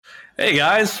Hey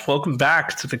guys, welcome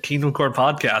back to the Kingdom Core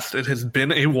podcast. It has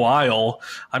been a while.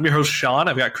 I'm your host Sean.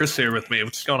 I've got Chris here with me.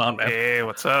 What's going on, man? Hey,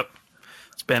 what's up?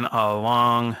 It's been a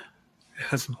long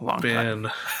time.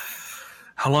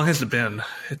 How long has it been?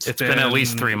 It's been at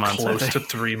least 3 months. Close to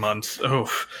 3 months. Oh,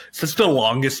 is this the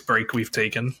longest break we've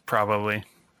taken? Probably.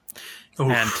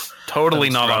 Oof, and totally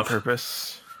not rough. on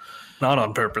purpose. Not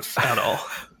on purpose at all.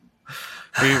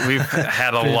 We've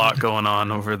had a lot going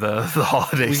on over the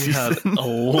holiday season. Had a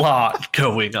lot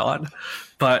going on,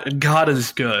 but God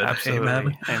is good. Absolutely.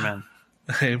 Amen. Amen.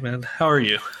 Amen. How are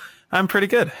you? I'm pretty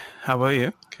good. How about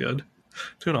you? Good.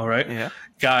 Doing all right. Yeah.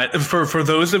 God, for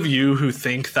those of you who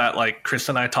think that like Chris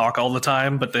and I talk all the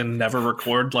time, but then never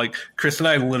record, like Chris and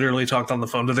I literally talked on the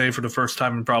phone today for the first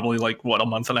time in probably like a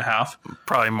month and a half.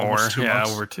 Probably more. Yeah,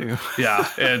 months. over 2. Yeah,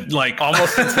 and like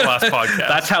almost since the last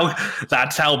podcast.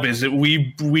 That's how busy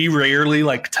we rarely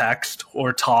like text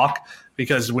or talk,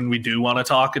 because when we do want to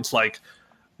talk, it's like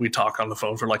we talk on the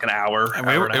phone for like an hour. And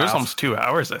it was almost 2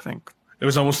 hours, I think. It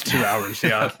was almost 2 hours,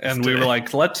 yeah. And we were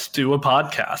like, let's do a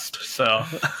podcast. So,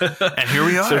 and here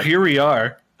we are. So here we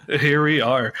are.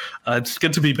 It's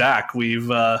good to be back.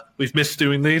 We've missed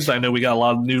doing these. I know we got a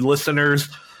lot of new listeners.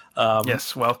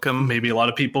 Yes, welcome. Maybe a lot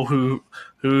of people who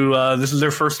this is their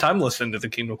first time listening to the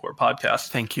Kingdom Core podcast.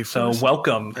 Thank you.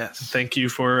 Welcome. Yes. Thank you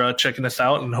for checking us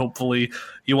out, and hopefully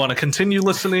you want to continue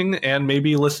listening and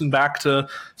maybe listen back to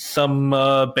some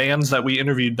bands that we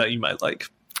interviewed that you might like.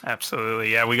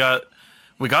 Absolutely. Yeah, we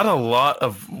got a lot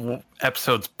of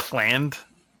episodes planned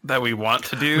that we want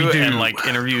to do, and like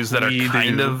interviews that are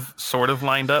kind of sort of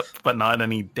lined up, but not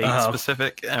any date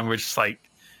specific. And we're just like,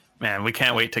 man, we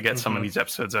can't wait to get some of these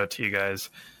episodes out to you guys.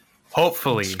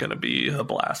 Hopefully, it's going to be a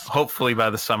blast. Hopefully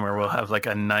by the summer, we'll have like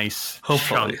a nice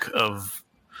chunk of,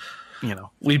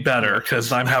 we better,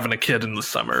 because I'm having a kid in the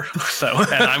summer. So,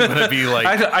 and I'm going to be like,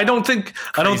 I don't think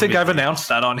I've announced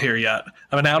that on here yet.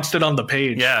 I've announced it on the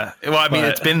page. Yeah. Well, I mean,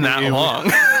 it's been that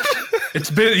long. It's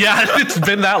been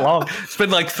that long. It's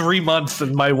been like 3 months,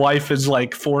 and my wife is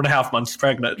like 4.5 months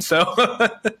pregnant. So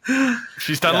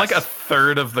she's done like a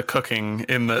third of the cooking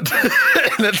in the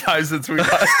time since we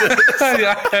last did this.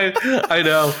 I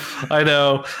know.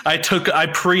 I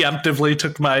preemptively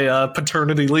took my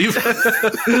paternity leave.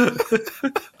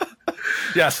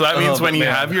 Yeah, so that means when you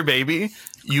have your baby,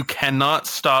 you cannot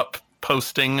stop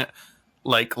posting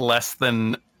like less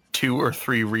than 2 or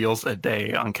 3 reels a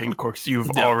day on Kingdom Core. You've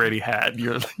already had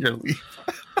your leave.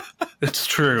 It's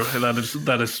true.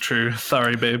 That is true.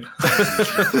 Sorry, babe.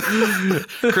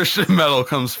 Christian metal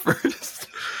comes first.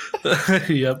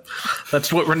 Yep.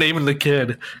 That's what we're naming the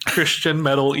kid. Christian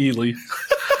Metal Ely.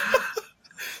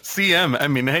 CM. I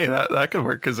mean, hey, that could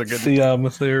work as a good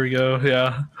CM. There we go.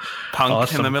 Yeah.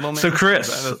 Punk in the middle name. So Chris,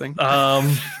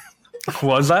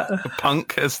 was that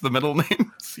Punk as the middle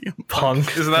name? CM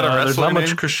Punk. Isn't that a wrestler? There's not name?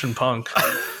 much Christian Punk.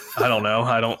 I don't know.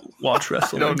 I don't watch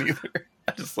wrestling. I don't either.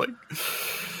 I just like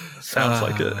sounds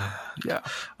like it. Yeah.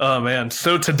 Oh man.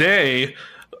 So today,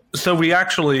 we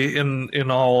actually, in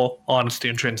all honesty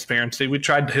and transparency, we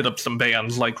tried to hit up some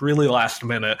bands like really last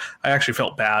minute. I actually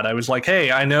felt bad. I was like,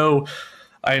 hey, I know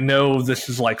this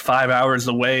is like 5 hours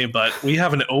away, but we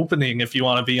have an opening if you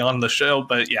want to be on the show.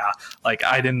 But yeah, like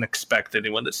I didn't expect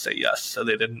anyone to say yes, so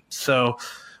they didn't. So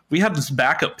we have this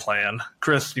backup plan.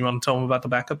 Chris, you want to tell them about the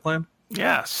backup plan?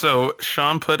 Yeah, so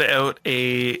Sean put out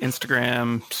a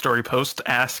Instagram story post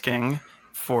asking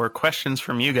for questions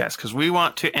from you guys, because we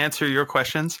want to answer your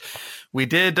questions. We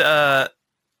did, I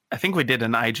think we did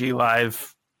an IG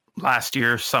live last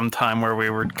year sometime where we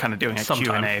were kind of doing a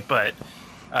Q&A, but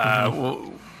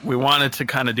we wanted to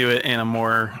kind of do it in a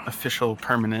more official,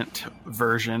 permanent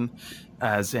version,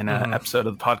 as in an episode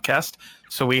of the podcast.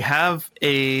 So we have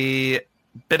a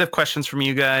bit of questions from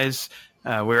you guys.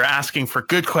 We were asking for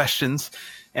good questions,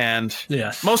 and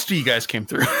most of you guys came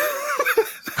through.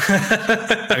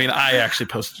 I mean, I actually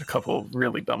posted a couple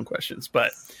really dumb questions,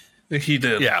 but he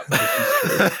did. Yeah.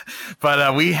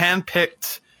 But we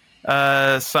handpicked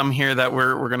some here that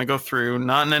we're going to go through,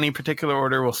 not in any particular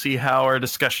order. We'll see how our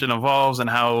discussion evolves and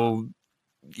how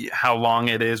long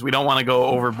it is. We don't want to go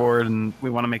overboard, and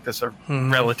we want to make this a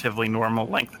relatively normal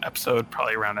length episode,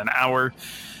 probably around an hour.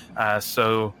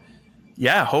 So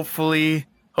yeah, hopefully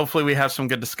we have some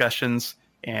good discussions,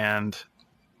 and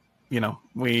we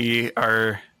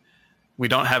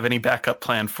don't have any backup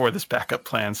plan for this backup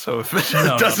plan. So if it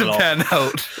doesn't pan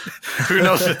out, who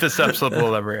knows if this episode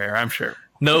will ever air? I'm sure.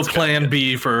 No plan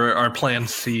B for our plan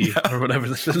C or whatever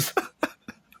this is.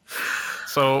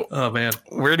 So, oh man,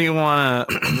 where do you want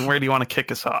to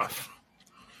kick us off?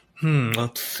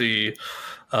 Let's see.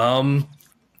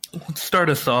 Let's start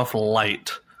us off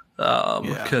light.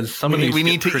 because some of these we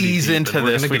need to ease into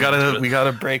this. We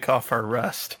gotta break off our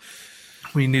rust.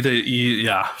 We need to eat,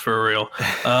 yeah, for real.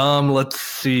 Let's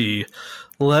see.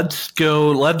 Let's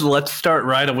start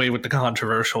right away with the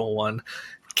controversial one.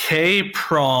 K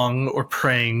Prong or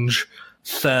Prange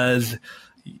says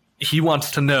he wants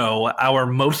to know our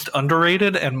most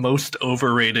underrated and most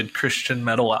overrated Christian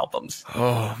metal albums.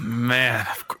 Oh man,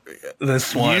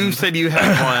 this one. You said you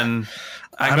had one.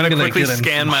 I'm gonna quickly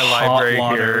scan my library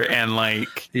here and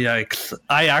yikes.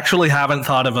 I actually haven't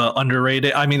thought of a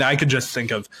underrated. I mean, I could just think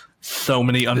of so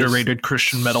many underrated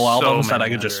Christian metal albums that I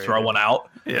could just throw one out.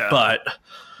 Yeah. But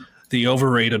the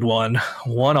overrated one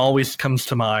always comes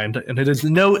to mind, and it is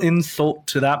no insult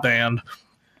to that band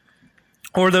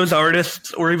or those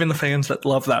artists or even the fans that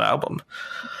love that album.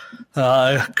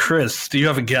 Chris, do you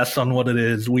have a guess on what it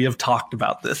is? We have talked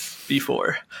about this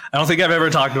before. I don't think I've ever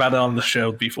talked about it on the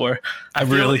show before. I'm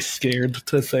really scared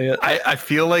to say it. I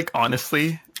feel like,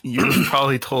 honestly, you've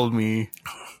probably told me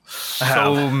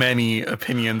so many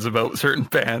opinions about certain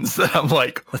bands that I'm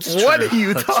like, what are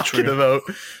you talking about?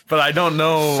 But I don't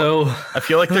know. So I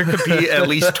feel like there could be at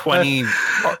least 20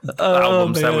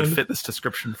 albums that would fit this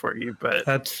description for you. But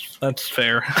that's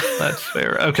fair. That's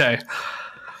fair. Okay.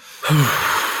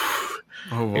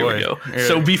 Oh boy. Here we go.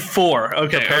 So before,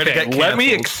 let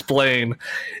me explain.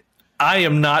 I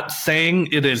am not saying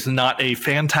it is not a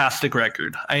fantastic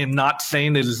record. I am not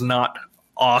saying it is not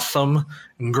awesome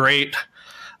and great.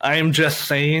 I am just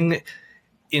saying,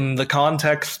 in the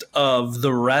context of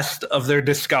the rest of their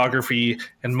discography,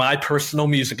 in my personal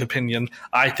music opinion,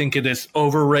 I think it is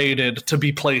overrated to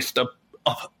be placed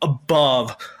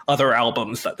above other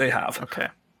albums that they have. Okay.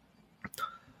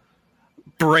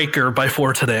 Breaker by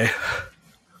For Today.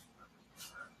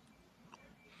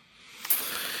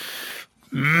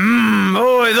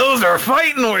 Boy, those are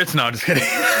fighting words. No, just kidding.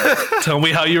 Tell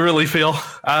me how you really feel.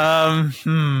 I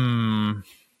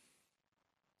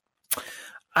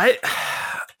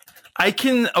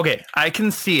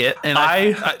can see it, and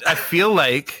I feel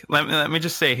like let me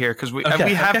just say here, because we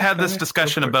have had this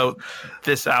discussion about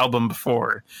this album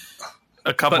before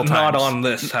a couple times. Not on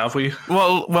this, have we?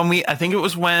 Well, I think it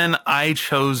was when I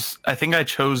chose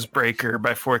Breaker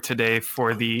by For Today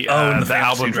for the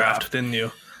album draft, didn't you?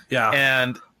 Yeah,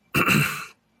 and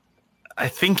I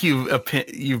think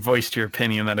you voiced your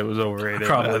opinion that it was overrated.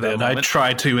 Probably did. I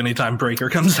try to anytime Breaker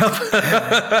comes up.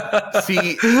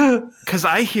 See, because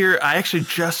I actually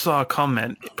just saw a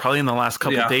comment probably in the last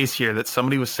couple of days here that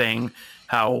somebody was saying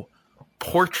how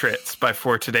Portraits by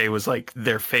For Today was like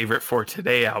their favorite For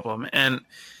Today album. And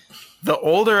the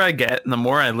older I get and the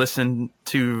more I listen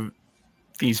to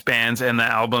these bands and the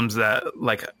albums that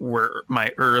like were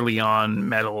my early on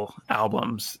metal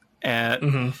albums,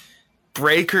 and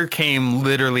Breaker came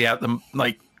literally at the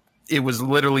it was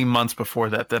literally months before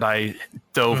that I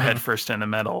dove headfirst into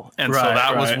metal, and so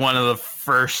that was one of the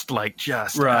first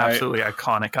absolutely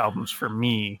iconic albums for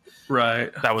me.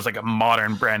 Right, that was like a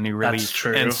modern, brand new release. That's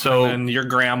true. And so, and your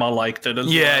grandma liked it as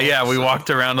well. Yeah. We walked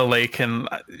around a lake, and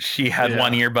she had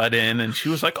one earbud in, and she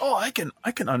was like, "Oh, I can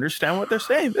understand what they're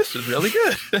saying. This is really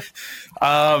good."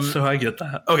 So I get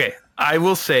that. Okay, I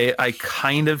will say I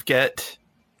kind of get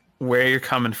where you're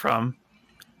coming from.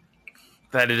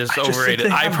 That it is overrated.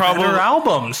 I probably better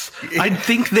albums. I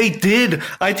think they did.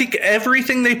 I think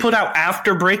everything they put out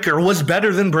after Breaker was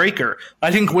better than Breaker.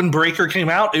 I think when Breaker came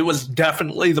out, it was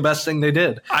definitely the best thing they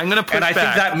did. I'm gonna push and I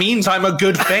back. think that means I'm a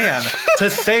good fan to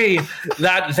say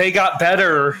that they got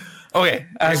better. Okay,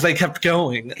 as they kept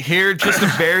going. Here, just a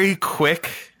very quick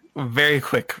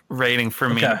rating for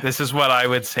me. Okay. This is what I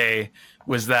would say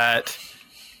was that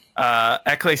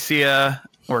Ecclesia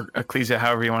or Ecclesia,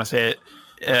 however you want to say it.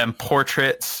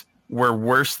 Portraits were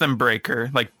worse than Breaker.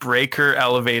 Like Breaker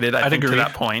elevated, I think, to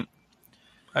that point.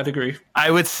 I'd agree. I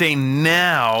would say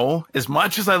now, as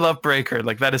much as I love Breaker,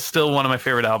 like that is still one of my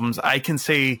favorite albums. I can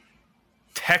say,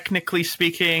 technically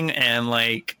speaking, and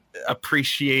like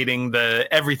appreciating the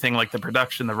everything, like the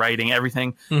production, the writing,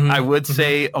 everything. I would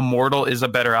say Immortal is a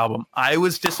better album. I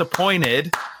was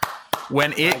disappointed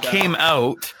when it came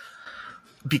out,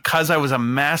 because I was a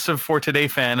massive For Today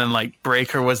fan and like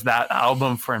Breaker was that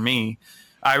album for me.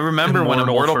 I remember when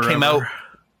Immortal came out,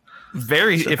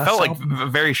 it felt like a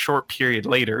very short period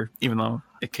later, even though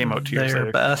it came out 2 years later.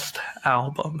 Their best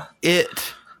album.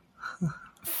 It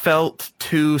felt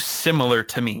too similar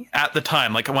to me at the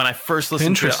time. Like when I first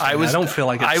listened to it, I don't feel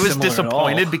like I was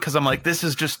disappointed because I'm like, this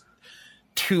is just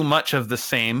too much of the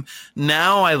same.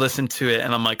 Now I listen to it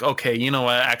and I'm like, okay, you know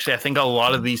what? Actually, I think a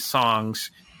lot of these songs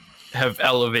have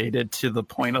elevated to the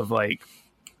point of like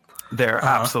they're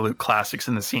absolute classics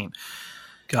in the scene.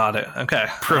 Got it. Okay.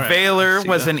 Prevailer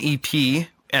was an EP,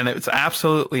 and it's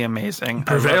absolutely amazing.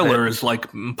 Prevailer is like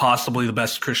possibly the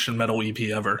best Christian metal EP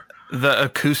ever. The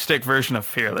acoustic version of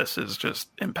Fearless is just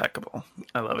impeccable.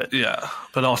 I love it. Yeah,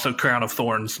 but also Crown of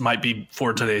Thorns might be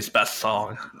For Today's best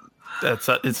song. It's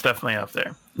definitely up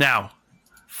there. Now,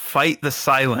 Fight the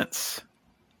Silence.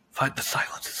 Fight the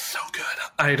Silence is so good.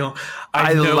 I know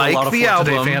like a lot of the For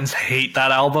Today album. fans hate that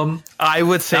album. I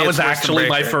would say That it's was worse than actually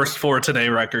my Breaker. first For Today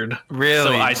record. Really?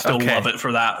 So I still Okay. love it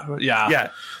for that. Yeah. Yeah.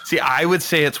 See, I would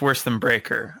say it's worse than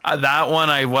Breaker. That one,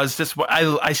 I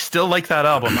still like that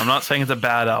album. I'm not saying it's a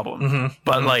bad album,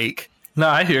 but like No,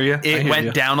 I hear you. it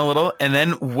went down a little, and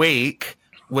then Wake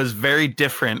was very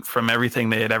different from everything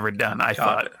they had ever done. I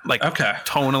thought, like, Okay.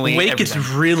 tonally, Wake everything. is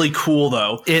really cool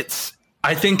though. I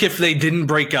I think if they didn't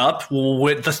break up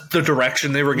with the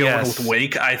direction they were going Yes. with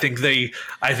Wake, I think they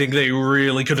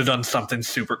really could have done something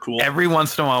super cool. every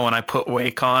once in a while when I put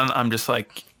Wake on, I'm just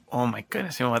like, oh my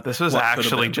goodness, you know what? This was What could've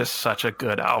actually been? just such a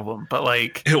good album. But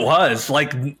like, It was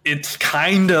like it's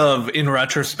kind of in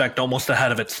retrospect almost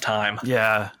ahead of its time.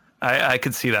 yeah, I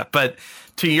could see that. But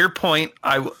to your point,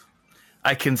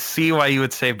 I can see why you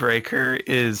would say Breaker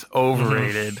is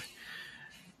overrated.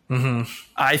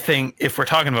 I think if we're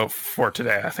talking about For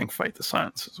Today, I think Fight the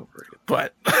Silence is overrated.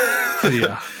 But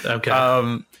Yeah. Okay.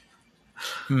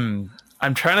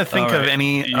 I'm trying to think All of right.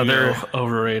 any You other. go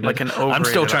overrated. like an I'm still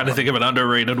overrated trying to album. think of an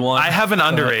underrated one. I have an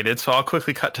underrated, so I'll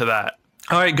quickly cut to that.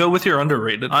 All right, go with your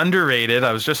underrated. Underrated.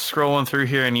 I was just scrolling through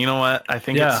here, and you know what? I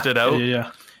think it stood out.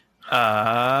 Yeah.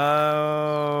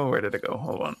 Where did it go?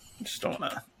 Hold on. I just don't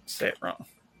want to say it wrong.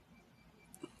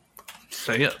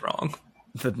 Say it wrong.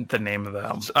 The name of the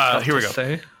album. Tough Here we to go.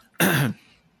 say.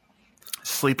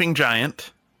 Sleeping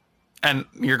Giant. And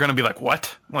you're going to be like,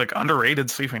 what? Like,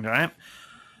 underrated Sleeping Giant?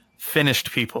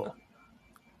 Finished People.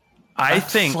 I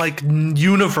That's think. like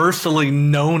universally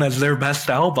known as their best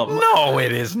album. No,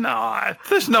 it is not.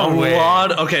 There's no way.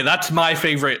 Okay, that's my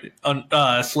favorite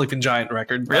Sleeping Giant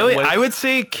record. by the Really? way. I would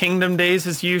say Kingdom Days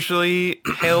is usually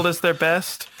hailed as their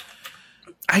best.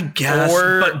 I guess,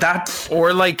 but that's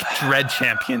Or like Dread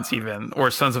Champions, even. Or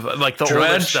Sons of. Like the older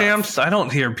Dread stuff. Champs. I don't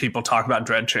hear people talk about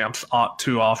Dread Champs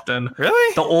too often.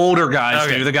 Really? The older guys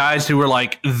Okay. do. The guys who were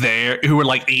like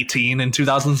 18 in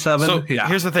 2007. So yeah.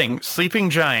 here's the thing: Sleeping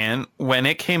Giant, when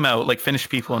it came out, like Finished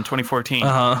People in 2014,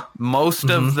 Uh-huh. most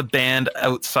of the band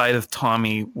outside of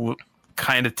Tommy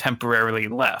kind of temporarily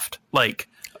left. Like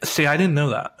See, I didn't know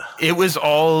that. it was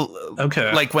all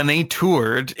Okay. Like when they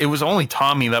toured, it was only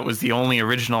Tommy that was the only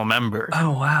original member.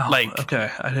 Oh wow. Like, okay,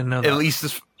 I didn't know that. At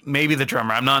least maybe the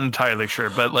drummer. I'm not entirely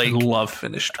sure, but like I love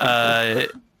Finished People.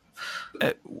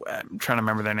 I'm trying to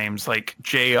remember their names. Like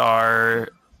J.R.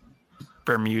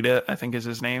 Bermuda, I think is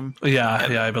his name.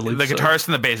 yeah, I believe The so. guitarist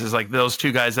and the bassist, like those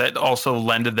two guys that also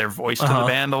lended their voice to the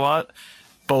band a lot.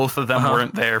 Both of them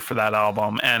weren't there for that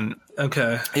album, and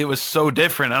Okay. it was so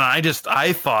different. And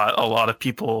I thought a lot of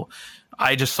people,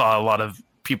 I just saw a lot of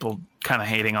people kind of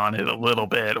hating on it a little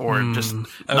bit, or just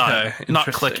not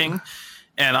interesting. clicking.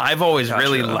 And I've always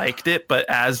really Gotcha. liked it, but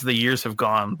as the years have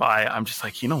gone by, I'm just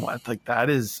like, you know what? Like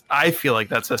I feel like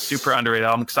that's a super underrated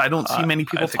album because I don't see many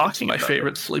people I think it's talking my about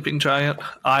favorite Sleeping Giant.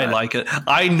 I like it.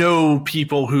 I know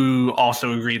people who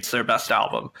also agree it's their best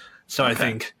album. So I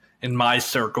think in my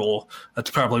circle, that's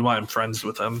probably why I'm friends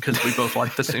with them, because we both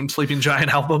like the same Sleeping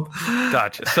Giant album.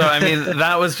 Gotcha. So, I mean,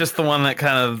 that was just the one that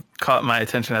kind of caught my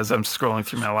attention as I'm scrolling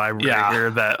through my library Yeah. here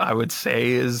that I would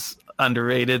say is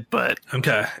underrated, but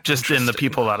Okay. just in the Interesting.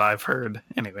 people that I've heard.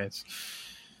 Anyways.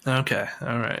 Okay.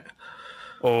 All right.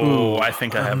 Oh, I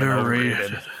think I have an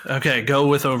overrated. Okay, go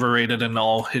with overrated, and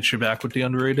I'll hit you back with the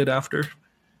underrated after.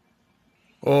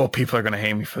 Oh, people are going to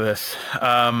hate me for this.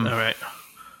 All right.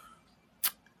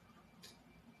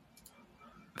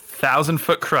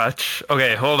 1,000-Foot Crutch.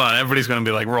 Okay, hold on. Everybody's going to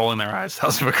be like rolling their eyes.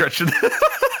 1,000-Foot Crutch.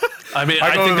 I mean, I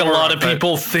I go think with a the lot word, of but-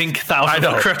 people think I Thousand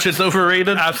know. Foot Crutch is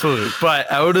overrated. Absolutely.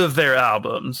 But out of their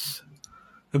albums,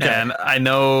 Okay. and I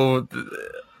know,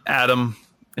 Adam,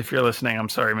 if you're listening, I'm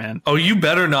sorry, man. Oh, you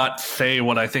better not say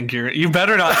what I think you're. You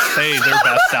better not say their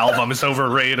best album is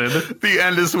overrated. The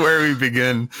end is where we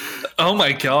begin. Oh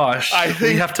my gosh! I we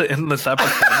think- have to end this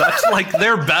episode. That's like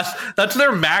their best. That's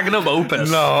their magnum opus.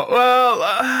 No, well,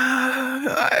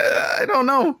 I don't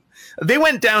know. They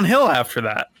went downhill after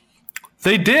that.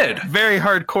 They did. Very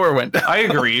hardcore went down. I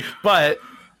agree. But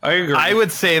I agree. I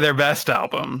would say their best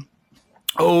album,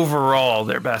 overall,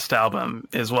 their best album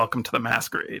is Welcome to the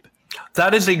Masquerade.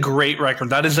 That is a great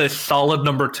record. That is a solid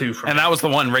number 2 for me. And that was the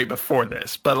one right before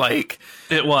this. But like,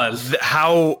 It was.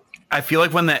 how I feel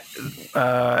like when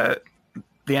the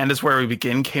end is where we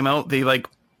begin came out, they like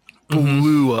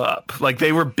blew up. Like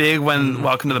they were big when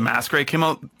Welcome to the Masquerade came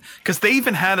out, because they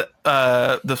even had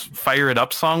the Fire It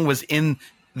Up song was in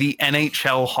the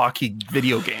NHL hockey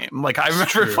video game. Like I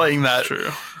remember playing that,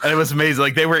 and it was amazing.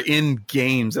 Like they were in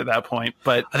games at that point.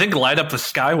 But I think Light Up the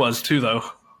Sky was too, though.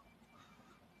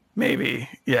 Maybe,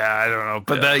 yeah, I don't know.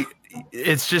 But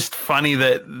it's just funny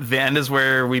that The End Is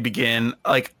Where We Begin.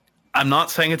 Like I'm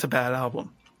not saying it's a bad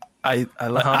album.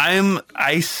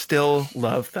 I still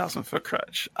love Thousand Foot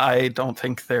Krutch. I don't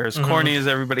think they're as corny as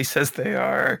everybody says they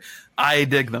are. I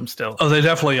dig them still. Oh, they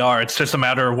definitely are. It's just a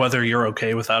matter of whether you're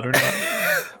okay with that or not.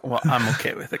 Well, I'm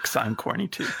okay with it because I'm corny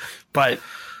too. But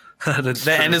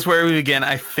The End Is Where We Begin,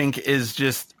 I think, is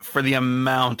just for the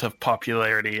amount of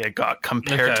popularity it got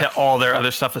compared to all their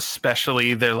other stuff,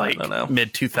 especially their like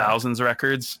mid 2000s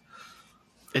records.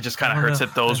 It just kind of hurts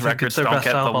that those records don't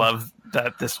get the love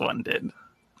that this one did.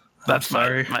 That's my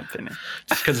opinion.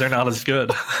 Just because they're not as good.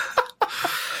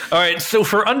 All right, so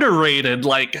for underrated,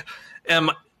 like,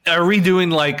 are we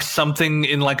doing like something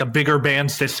in like a bigger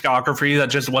band's discography that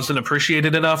just wasn't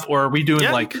appreciated enough, or are we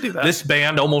doing like this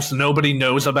band almost nobody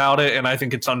knows about it, and I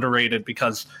think it's underrated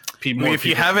because people. If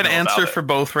you have an answer for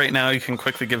both right now, you can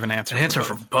quickly give an answer.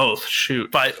 For both.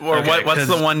 Shoot, but what's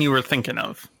the one you were thinking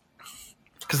of?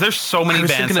 Because there's so many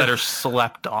bands that are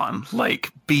slept on,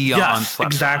 like beyond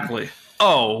slept exactly.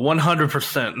 Oh,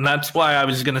 100%. And that's why I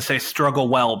was going to say Struggle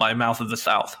Well by Mouth of the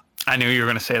South. I knew you were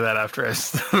going to say that after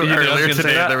earlier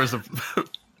today. There was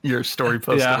your story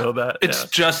posted about that. It's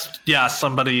just,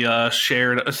 somebody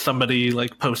somebody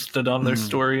like posted on their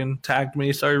story and tagged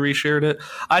me, so I reshared it.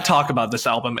 I talk about this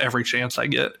album every chance I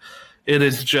get. It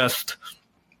is just,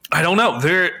 I don't know.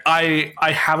 I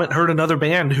haven't heard another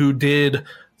band who did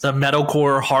the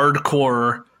metalcore,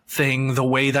 hardcore thing the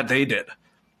way that they did.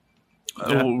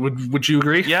 Would you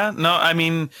agree? Yeah, no, I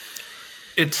mean,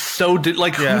 it's so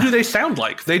who do they sound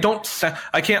like? They don't.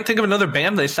 I can't think of another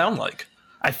band they sound like.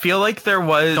 I feel like there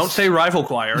was. Don't say Rival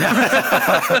Choir.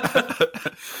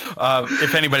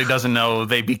 If anybody doesn't know,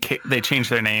 they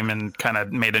changed their name and kind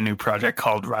of made a new project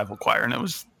called Rival Choir, and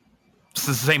it's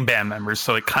the same band members,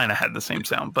 so it kind of had the same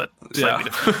sound, but slightly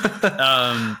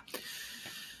different.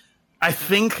 I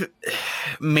think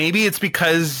maybe it's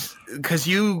because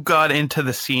you got into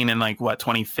the scene in like what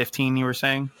 2015 you were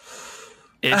saying?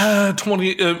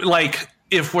 20 like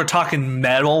if we're talking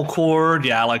metalcore,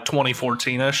 like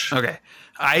 2014ish. Okay.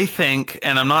 I think,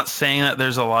 and I'm not saying that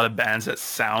there's a lot of bands that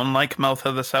sound like Mouth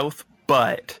of the South,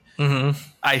 but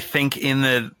I think in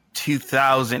the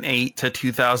 2008 to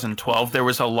 2012 there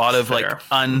was a lot of like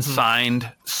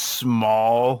unsigned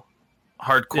small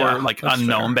hardcore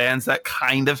unknown bands that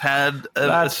kind of had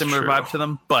a similar vibe to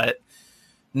them, but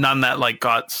none that like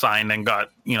got signed and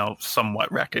got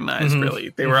somewhat recognized. Really,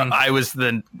 they were. I was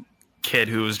the kid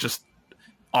who was just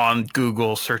on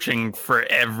Google searching for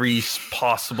every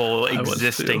possible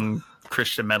existing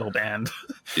Christian metal band.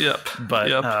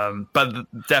 But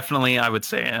definitely I would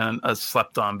say a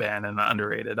slept on band and an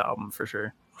underrated album for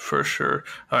sure. For sure.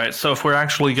 All right. So if we're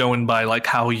actually going by like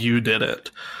how you did it,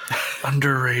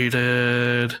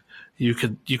 underrated, you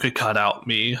could cut out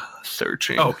me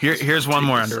searching. Oh, here's one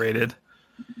more underrated.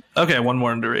 Okay, one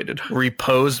more underrated.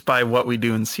 Reposed by What We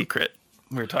Do in Secret.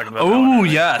 We were talking about. Oh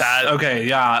yes.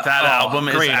 That album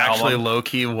is actually low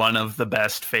key one of the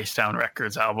best Facedown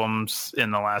Records albums in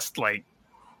the last like.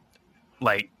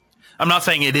 I'm not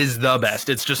saying it is the best.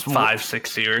 It's just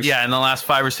 5-6 years. Yeah, in the last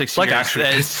 5 or 6 years. Actually,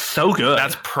 it's so good.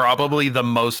 That's probably the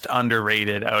most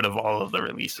underrated out of all of the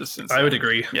releases since. I would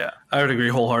agree. Yeah, I would agree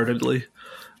wholeheartedly.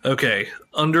 Okay,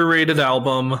 underrated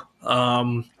album.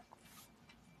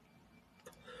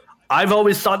 I've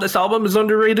always thought this album is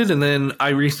underrated, and then I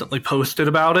recently posted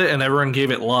about it, and everyone gave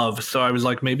it love. So I was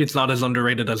like, maybe it's not as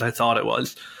underrated as I thought it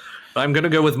was. But I'm going to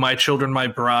go with My Children, My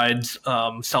Brides,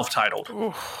 self-titled.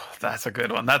 Ooh, that's a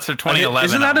good one. That's a 2011.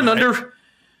 Isn't that right?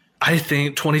 I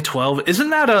think 2012. Isn't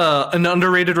that an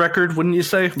underrated record, wouldn't you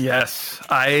say? Yes.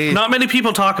 Not many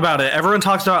people talk about it. Everyone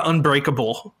talks about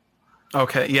Unbreakable.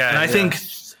 Okay, yeah. And I think,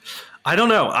 I don't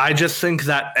know. I just think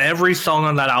that every song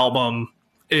on that album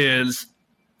is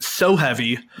so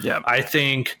heavy. Yeah. I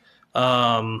think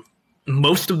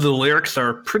most of the lyrics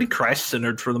are pretty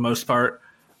Christ-centered for the most part.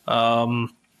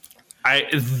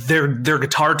 Their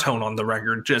guitar tone on the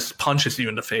record just punches you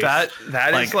in the face. That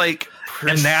is like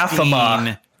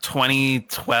Anathema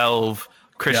 2012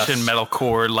 Christian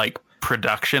metalcore like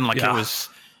production. Like it was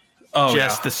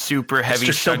the super heavy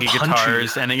chuggy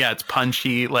guitars, and it's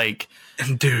punchy. Like,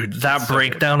 and dude, that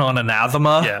breakdown on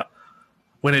Anathema,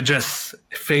 when it just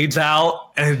fades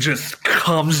out and it just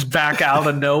comes back out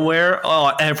of nowhere,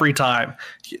 every time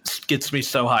it gets me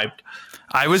so hyped.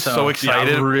 I was so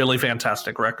excited. Yeah, really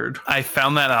fantastic record. I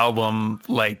found that album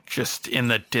like just in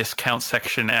the discount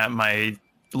section at my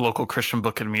local Christian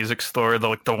book and music store,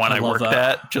 the one I worked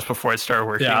at just before I started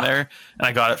working there, and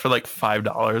I got it for like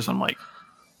 $5. I'm like,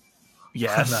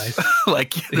 yes, nice.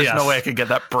 Like there's no way I could get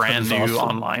that brand new awesome.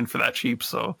 online for that cheap.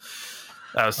 So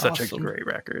that was such a great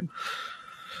record.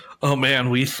 Oh man,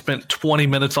 we spent 20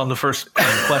 minutes on the first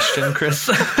question, Chris.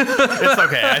 It's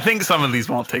okay. I think some of these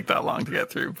won't take that long to get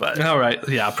through, but all right,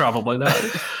 yeah, probably not.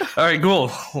 All right,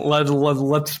 cool.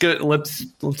 Let's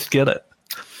get it.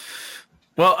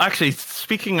 Well, actually,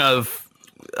 speaking of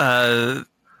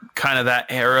kind of that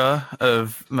era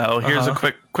of metal, here's a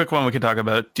quick one we could talk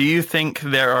about. Do you think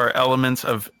there are elements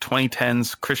of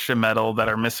 2010s Christian metal that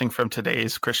are missing from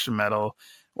today's Christian metal?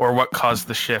 Or what caused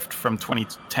the shift from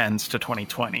 2010s to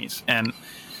 2020s? And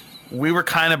we were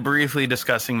kind of briefly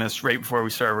discussing this right before we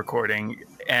started recording.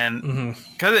 And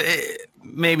because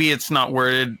maybe it's not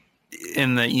worded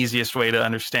in the easiest way to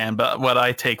understand, but what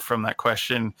I take from that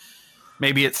question,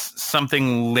 maybe it's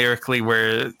something lyrically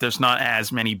where there's not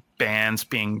as many bands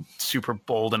being super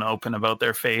bold and open about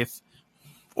their faith.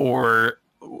 Or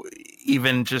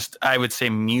even just, I would say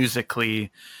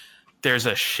musically, there's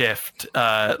a shift.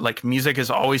 Like music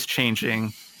is always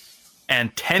changing,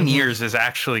 and 10 years is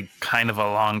actually kind of a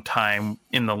long time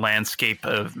in the landscape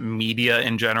of media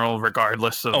in general,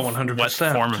 regardless of 100%. What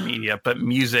form of media. But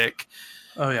music,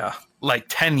 like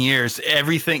 10 years,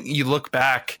 everything you look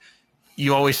back,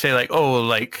 you always say like, oh,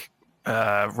 like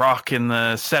rock in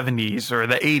the 70s or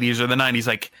the 80s or the 90s.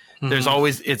 Like there's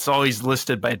always, it's always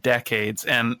listed by decades.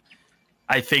 And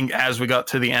I think as we got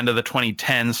to the end of the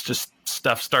 2010s, just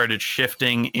stuff started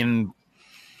shifting in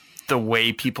the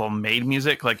way people made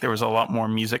music. Like there was a lot more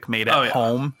music made at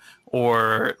home,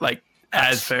 or like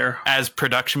as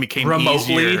production became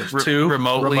remotely easier,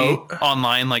 remotely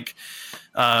online, like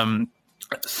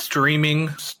streaming.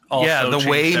 Also the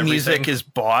way everything. Music is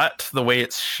bought, the way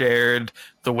it's shared,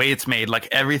 the way it's made, like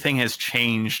everything has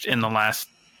changed in the last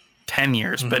 10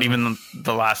 years, but even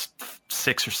the last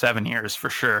 6 or 7 years for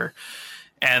sure.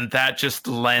 And that just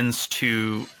lends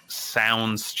to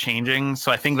sounds changing.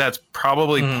 So I think that's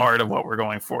probably part of what we're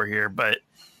going for here. But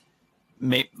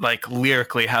like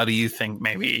lyrically, how do you think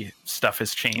maybe stuff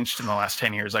has changed in the last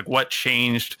 10 years? Like what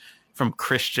changed from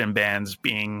Christian bands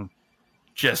being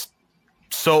just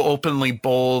so openly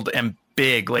bold and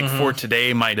big, like For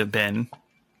Today might have been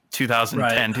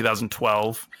 2010,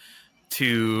 2012,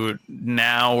 to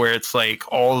now where it's like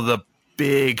all the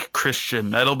big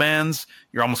Christian metal bands,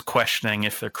 you're almost questioning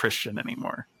if they're Christian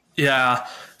anymore. Yeah.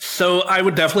 So I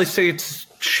would definitely say it's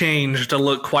changed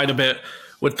quite a bit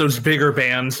with those bigger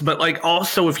bands. But like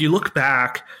also if you look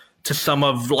back to some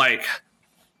of like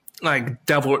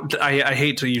Devil, I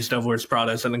hate to use Devil Wears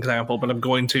Prada as an example, but I'm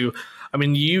going to. I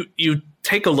mean, you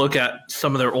take a look at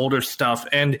some of their older stuff,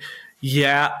 and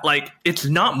like it's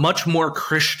not much more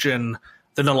Christian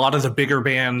than a lot of the bigger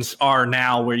bands are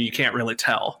now, where you can't really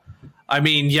tell. I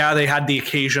mean, they had the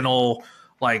occasional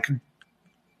like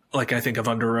I think of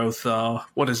Under Oath.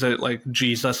 What is it, like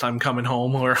Jesus, I'm Coming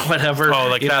Home or whatever? Oh,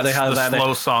 like that's they had the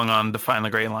slow song on Define the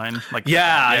Gray Line. Like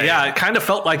it kind of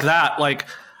felt like that. Like,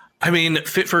 I mean,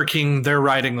 Fit for a King, they're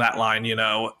writing that line,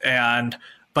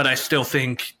 but I still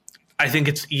think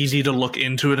it's easy to look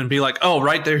into it and be like, oh,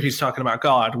 right there he's talking about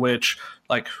God, which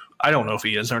like I don't know if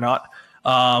he is or not.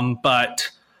 But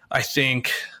I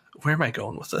think, where am I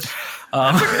going with this?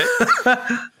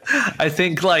 I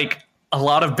think like a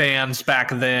lot of bands back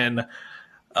then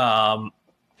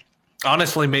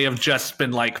honestly may have just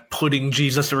been like putting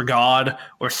Jesus or God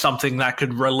or something that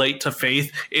could relate to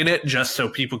faith in it, just so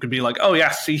people could be like, oh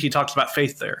yeah, see, he talks about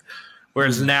faith there.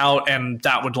 Whereas now, and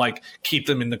that would like keep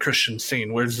them in the Christian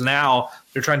scene. Whereas now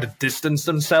they're trying to distance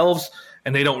themselves,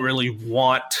 and they don't really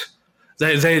want,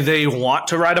 they want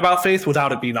to write about faith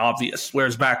without it being obvious.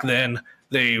 Whereas back then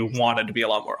they wanted to be a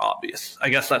lot more obvious. I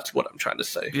guess that's what I'm trying to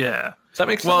say. Yeah. Does that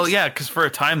make sense? Well, yeah, because for a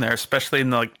time there, especially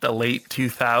in the late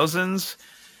 2000s,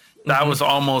 that was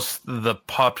almost the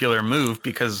popular move,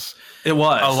 because it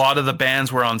was. A lot of the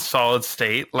bands were on Solid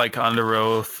State, like Under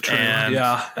Oath. True. And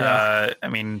I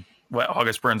mean,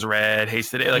 August Burns Red,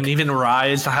 Hasted Eight, like, and even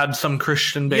Rise had some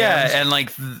Christian bands. Yeah, and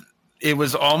like it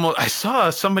was almost, I saw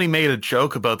somebody made a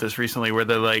joke about this recently where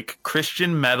they're like,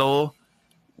 Christian metal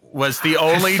was the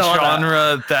only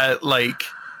genre that like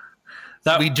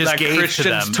that we just gave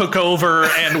Christians to them. Took over,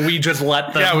 and we just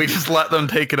let them. Yeah, we just let them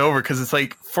take it over, because it's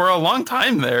like for a long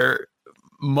time there,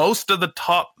 most of the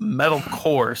top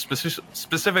metalcore,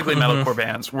 specifically metalcore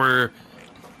bands,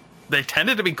 they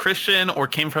tended to be Christian or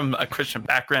came from a Christian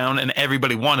background, and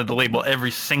everybody wanted to label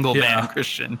every single band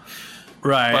Christian.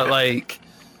 Right. But like,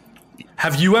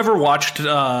 Have you ever watched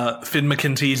Finn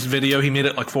McKenty's video? He made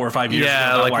it like 4 or 5 years ago.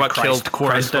 Yeah, about like what killed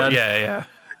Christ dead.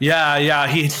 Yeah. Yeah.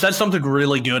 He said something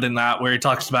really good in that where he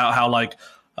talks about how like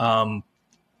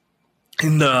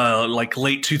in the like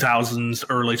late 2000s,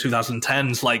 early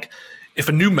 2010s, like if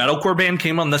a new metalcore band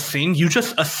came on the scene, you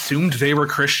just assumed they were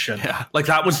Christian. Yeah. Like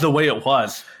that was the way it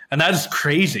was. And that is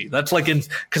crazy. That's like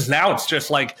because now it's just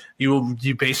like you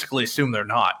basically assume they're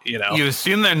not, you know. You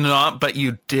assume they're not, but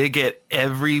you dig at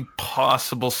every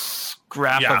possible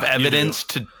scrap of evidence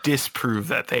to disprove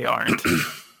that they aren't.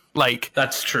 Like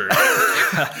that's true.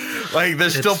 Like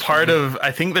there's still part of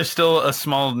I think there's still a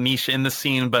small niche in the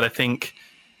scene, but I think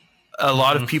a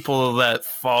lot of people that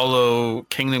follow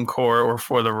Kingdom Core or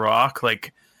For the Rock,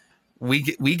 like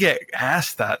we get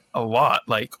asked that a lot,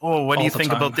 like, oh, what do you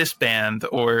think about this band?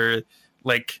 Or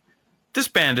like, this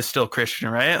band is still Christian,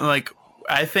 right? And like,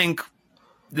 I think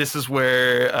this is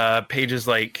where pages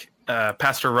like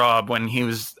Pastor Rob, when he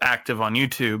was active on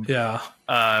YouTube,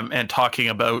 and talking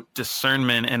about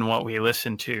discernment and what we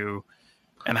listen to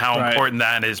and how important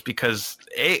that is, because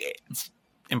it's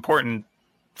important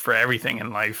for everything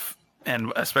in life,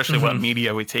 and especially what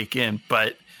media we take in.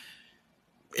 But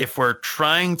if we're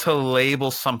trying to label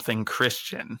something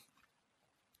Christian,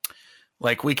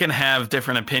 like we can have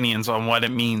different opinions on what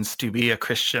it means to be a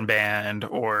Christian band,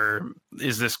 or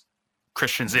is this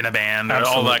Christians in a band, or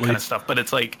all that kind of stuff. But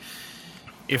it's like,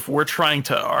 if we're trying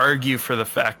to argue for the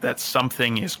fact that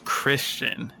something is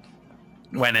Christian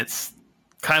when it's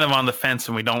kind of on the fence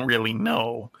and we don't really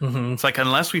know, it's like,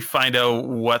 unless we find out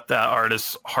what that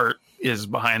artist's heart is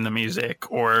behind the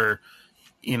music, or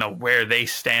you know, where they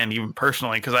stand even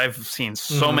personally, because I've seen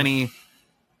so many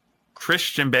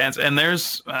Christian bands, and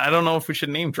I don't know if we should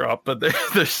name drop, but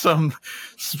there's some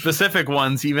specific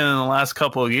ones even in the last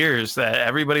couple of years that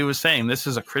everybody was saying, this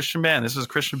is a Christian band,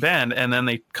 and then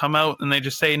they come out and they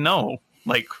just say, no,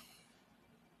 like,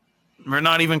 we're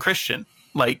not even Christian.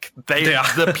 Like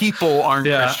the people aren't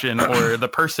Christian, or the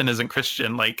person isn't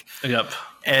Christian. Like,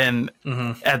 and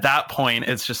at that point,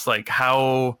 it's just like,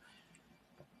 how,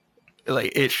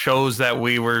 like, it shows that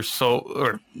we were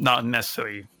or not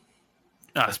necessarily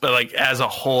us, but like as a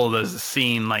whole, as a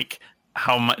scene, like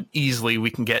how much easily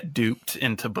we can get duped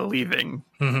into believing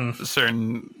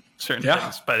certain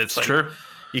things. But it's like,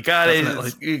 you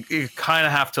gotta, you kind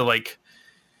of have to, like,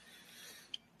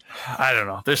 I don't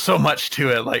know. There's so much to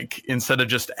it. Like, instead of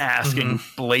just asking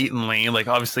blatantly, like,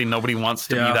 obviously nobody wants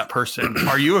to be that person.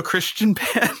 Are you a Christian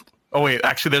band? Oh wait,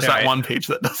 actually, there's that one page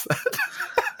that does that.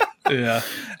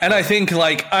 And I think,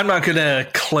 like, I'm not going to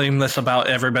claim this about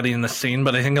everybody in the scene,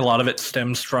 but I think a lot of it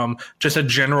stems from just a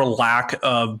general lack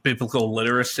of biblical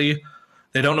literacy.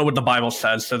 They don't know what the Bible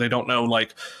says, so they don't know,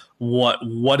 like,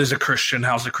 what is a Christian,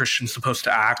 how's a Christian supposed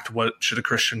to act, what should a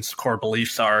Christian's core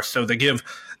beliefs are. So they give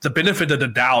the benefit of the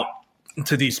doubt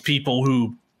to these people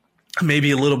who may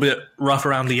be a little bit rough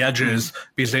around the edges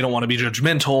because they don't want to be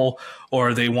judgmental,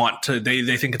 or they want to,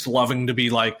 they think it's loving to be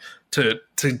like, to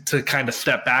kind of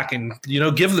step back and, you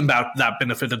know, give them that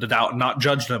benefit of the doubt and not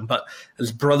judge them. But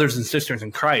as brothers and sisters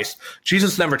in Christ,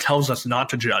 Jesus never tells us not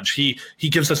to judge. He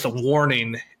gives us a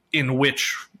warning in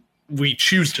which we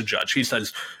choose to judge. He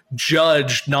says,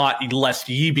 judge not lest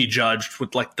ye be judged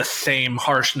with like the same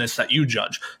harshness that you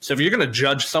judge. So if you're going to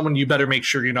judge someone, you better make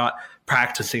sure you're not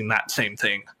practicing that same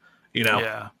thing, you know?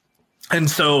 Yeah. And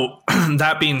so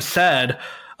that being said,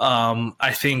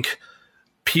 I think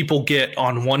people get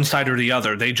on one side or the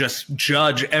other. They just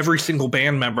judge every single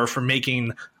band member for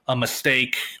making a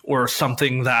mistake or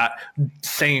saying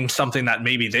something that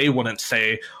maybe they wouldn't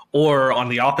say. Or on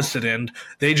the opposite end,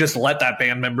 they just let that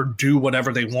band member do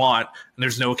whatever they want, and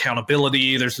there's no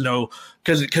accountability. There's no,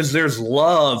 because there's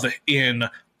love in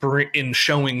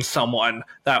showing someone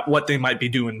that what they might be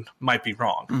doing might be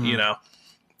wrong, you know.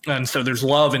 And so there's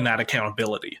love in that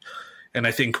accountability, and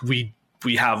I think we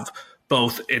have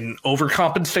both an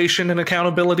overcompensation in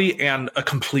accountability and a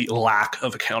complete lack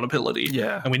of accountability.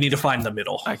 Yeah, and we need to find the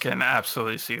middle. I can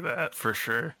absolutely see that for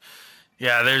sure.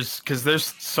 Yeah,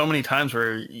 there's so many times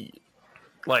where,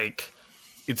 like,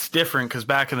 it's different, because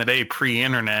back in the day,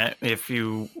 pre-internet, if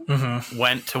you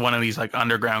went to one of these like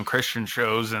underground Christian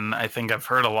shows, and I think I've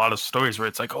heard a lot of stories where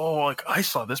it's like, oh, like, I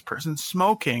saw this person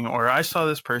smoking, or I saw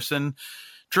this person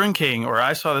drinking, or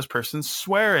I saw this person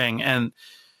swearing, and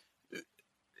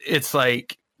it's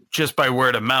like, just by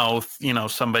word of mouth, you know,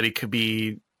 somebody could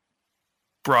be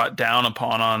brought down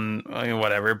upon on, I mean,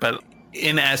 whatever, but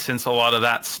in essence, a lot of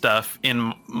that stuff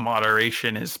in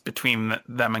moderation is between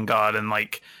them and God, and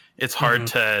like, it's hard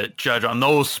to judge on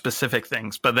those specific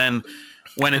things. But then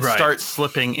when it starts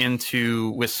slipping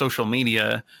into with social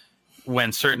media,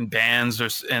 when certain bands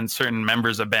and certain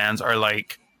members of bands are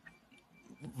like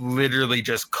literally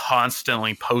just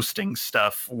constantly posting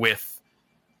stuff with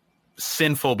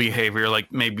sinful behavior,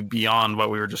 like maybe beyond what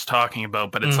we were just talking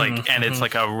about, but it's it's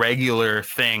like a regular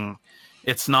thing.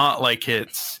 It's not like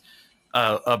it's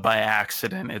a by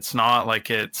accident. It's not like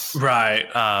it's right.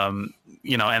 And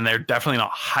they're definitely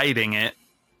not hiding it.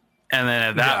 And then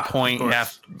at that point,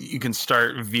 you can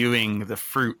start viewing the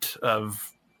fruit of,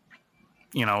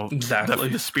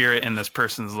 the spirit in this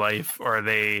person's life.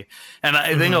 And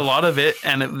I think a lot of it,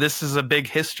 and this is a big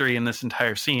history in this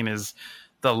entire scene, is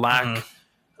the lack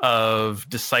of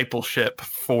discipleship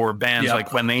for bands.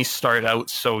 Like when they start out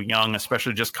so young,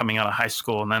 especially just coming out of high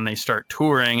school, and then they start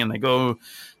touring and they go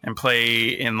and play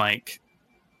in, like,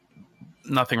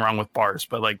 nothing wrong with bars,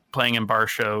 but like playing in bar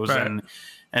shows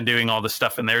and doing all this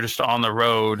stuff, and they're just on the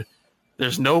road.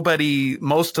 There's nobody,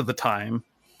 most of the time,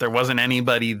 there wasn't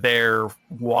anybody there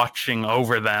watching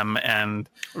over them, and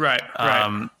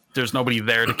there's nobody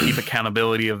there to keep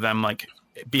accountability of them, like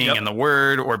being in the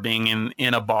Word or being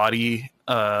in a body,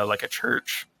 like a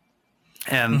church.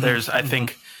 And there's, I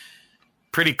think,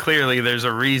 pretty clearly there's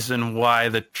a reason why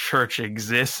the church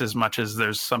exists, as much as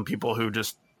there's some people who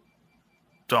just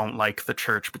don't like the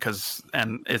church because,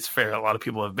 and it's fair, a lot of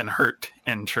people have been hurt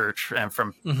in church and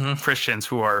from Christians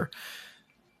who are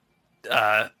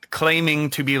claiming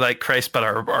to be like Christ, but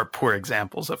are poor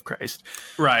examples of Christ.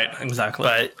 Right, exactly.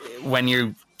 But when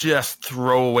you just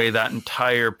throw away that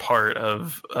entire part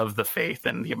of the faith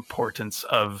and the importance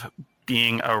of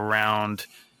being around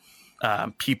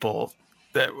people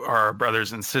that are our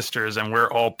brothers and sisters, and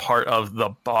we're all part of the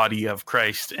body of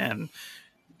Christ. And,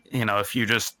 if you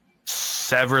just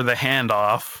sever the hand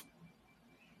off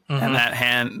and that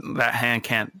hand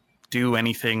can't do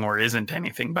anything or isn't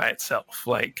anything by itself,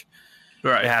 like,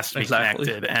 it has to be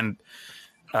connected. And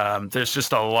there's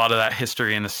just a lot of that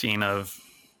history in the scene of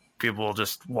people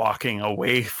just walking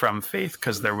away from faith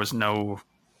because there was no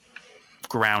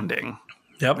grounding.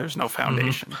 There's no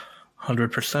foundation.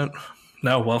 100%.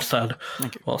 No, well said.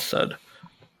 Thank you. Well said.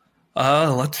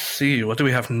 Let's see. What do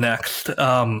we have next?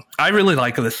 I really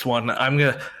like this one.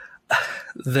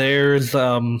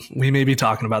 We may be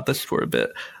talking about this for a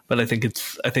bit, but I think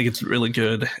it's really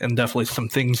good, and definitely some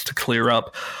things to clear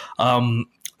up.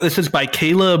 This is by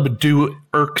Caleb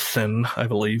Dirksen, I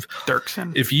believe.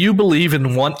 Dirksen. If you believe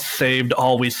in once saved,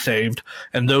 always saved,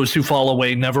 and those who fall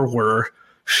away never were,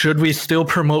 should we still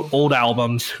promote old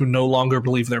albums who no longer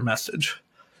believe their message?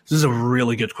 This is a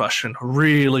really good question.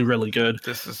 Really, really good.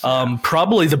 This is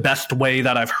probably the best way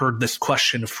that I've heard this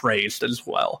question phrased as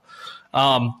well.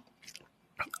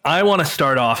 I want to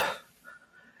start off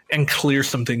and clear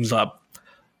some things up.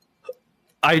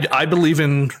 I believe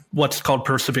in what's called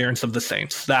perseverance of the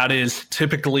saints. That is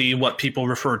typically what people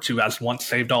refer to as once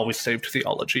saved, always saved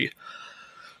theology.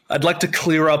 I'd like to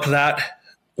clear up that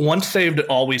once saved,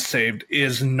 always saved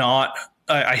is not,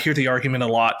 I hear the argument a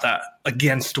lot that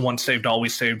against once saved,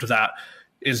 always saved, that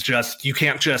is just, you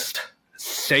can't just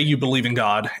say you believe in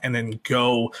God and then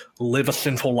go live a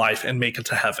sinful life and make it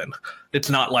to heaven. It's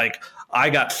not like, I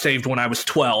got saved when I was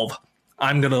 12.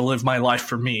 I'm going to live my life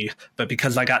for me. But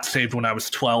because I got saved when I was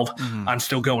 12, I'm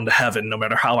still going to heaven no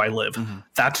matter how I live.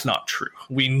 That's not true.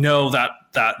 We know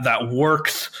that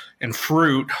works and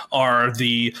fruit are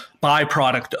the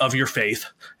byproduct of your faith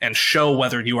and show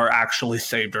whether you are actually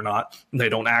saved or not. They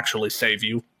don't actually save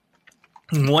you.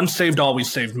 Once saved,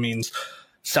 always saved means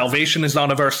salvation is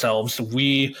not of ourselves.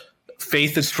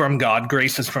 Faith is from God.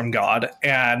 Grace is from God.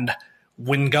 And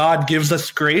when God gives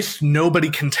us grace, nobody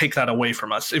can take that away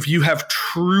from us. If you have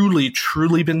truly,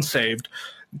 truly been saved,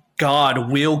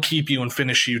 God will keep you and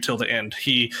finish you till the end.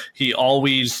 He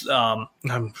always, I'm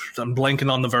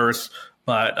blanking on the verse,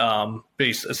 but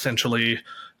essentially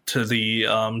to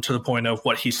the point of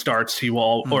what he starts, he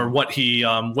will, or what he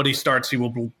starts, he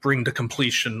will bring to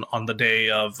completion on the day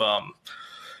of.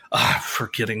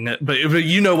 Forgetting it, but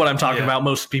you know what I'm talking about.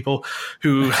 Most people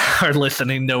who are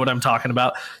listening know what I'm talking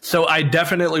about. So I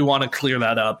definitely want to clear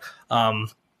that up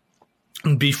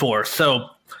before. So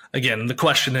again, the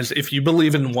question is, if you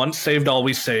believe in once saved,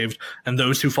 always saved, and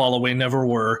those who fall away never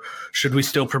were, should we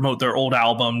still promote their old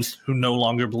albums who no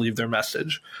longer believe their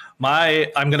message?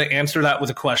 I'm going to answer that with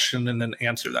a question and then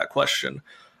answer that question.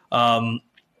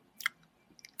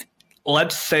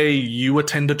 Let's say you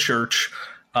attend a church.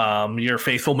 You're a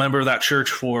faithful member of that church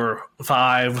for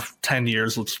 5-10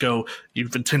 years. Let's go.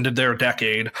 You've attended there a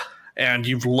decade, and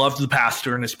you've loved the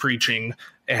pastor and his preaching.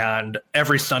 And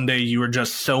every Sunday you are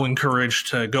just so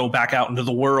encouraged to go back out into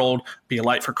the world, be a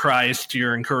light for Christ.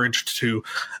 You're encouraged to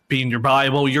be in your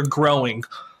Bible. You're growing.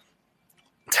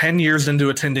 10 years into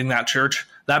attending that church,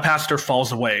 That pastor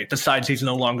falls away, decides he's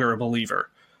no longer a believer.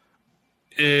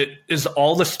 It is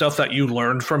all the stuff that you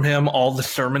learned from him, all the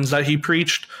sermons that he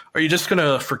preached. Are you just going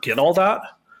to forget all that?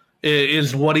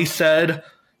 Is what he said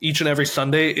each and every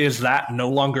Sunday, is that no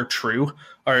longer true?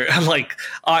 Or like,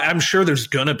 I'm sure there's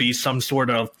going to be some sort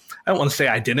of, I don't want to say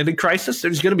identity crisis.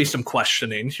 There's going to be some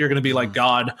questioning. You're going to be like,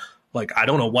 God, like, I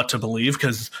don't know what to believe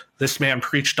because this man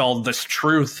preached all this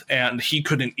truth and he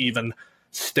couldn't even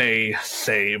stay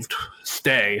saved.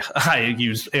 Stay, I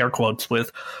use air quotes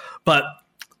with. But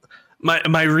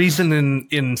my reason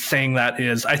in saying that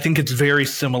is I think it's very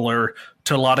similar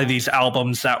to a lot of these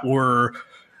albums that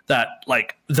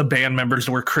like the band members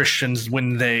were Christians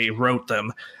when they wrote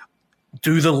them.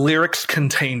 Do the lyrics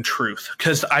contain truth?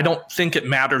 Because I don't think it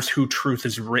matters who truth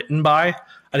is written by.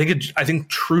 I think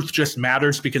truth just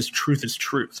matters because truth is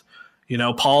truth. You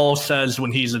know, Paul says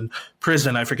when he's in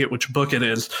prison, I forget which book it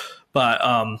is, but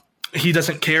he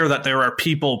doesn't care that there are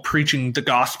people preaching the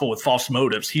gospel with false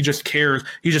motives. He just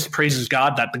praises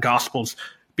God that the gospel's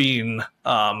being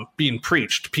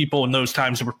preached. People in those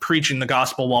times were preaching the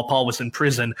gospel while Paul was in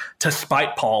prison to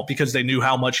spite Paul because they knew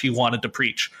how much he wanted to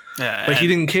preach. Yeah, but he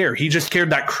didn't care. He just cared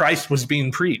that Christ was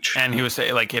being preached. And he would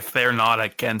say, like, if they're not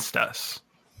against us,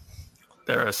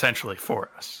 they're essentially for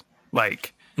us.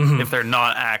 Like, if they're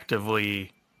not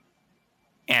actively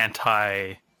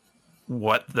anti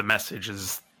what the message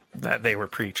is that they were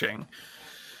preaching.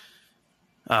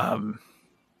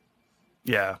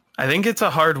 Yeah, I think it's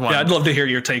a hard one. Yeah, I'd love to hear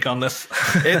your take on this.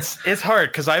 It's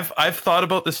hard because I've thought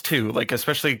about this too, like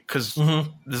especially because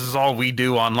this is all we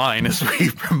do online is we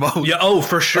promote. Yeah, oh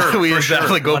for sure. We for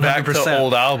definitely sure. go 100%. Back to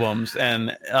old albums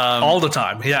and all the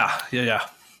time. Yeah.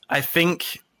 I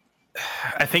think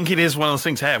it is one of those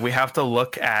things. Hey, we have to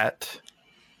look at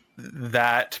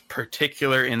that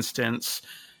particular instance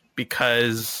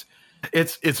because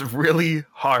it's really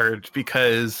hard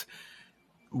because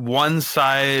one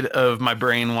side of my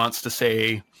brain wants to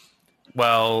say,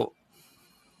 well,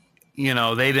 you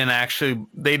know, they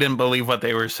didn't believe what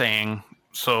they were saying.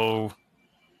 So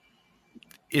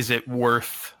is it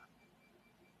worth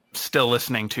still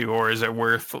listening to, or is it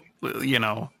worth, you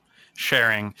know,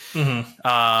 sharing?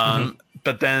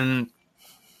 But then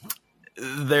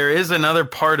there is another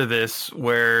part of this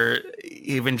where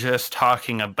even just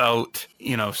talking about,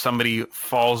 you know, somebody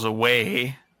falls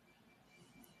away,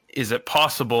 is it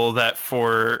possible that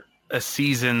for a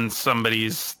season,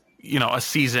 somebody's, you know, a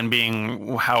season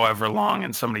being however long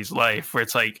in somebody's life, where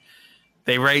it's like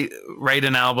they write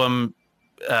an album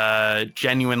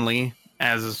genuinely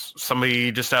as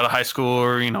somebody just out of high school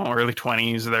or, you know, early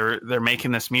 20s, they're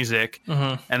making this music,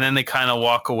 and then they kind of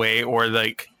walk away, or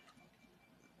like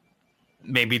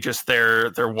maybe just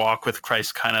their walk with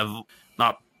Christ kind of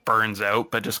not burns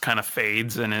out, but just kind of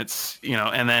fades, and it's, you know,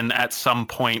 and then at some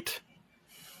point.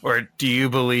 Or do you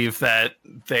believe that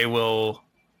they will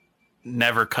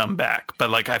never come back?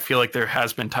 But like, I feel like there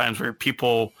has been times where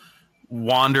people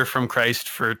wander from Christ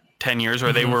for 10 years,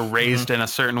 or they were raised in a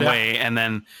certain way. And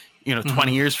then, you know,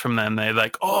 20 years from then, they're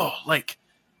like, oh, like,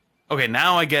 okay,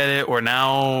 now I get it. Or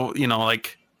now, you know,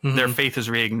 like their faith is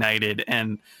reignited.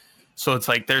 And so it's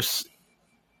like, there's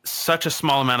such a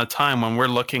small amount of time when we're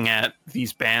looking at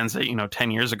these bands that, you know, 10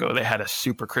 years ago, they had a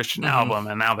super Christian album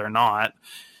and now they're not.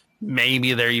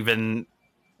 Maybe they're even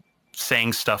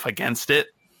saying stuff against it.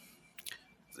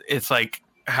 It's like,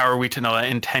 how are we to know that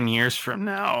in 10 years from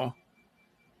now,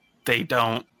 they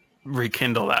don't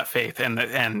rekindle that faith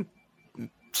and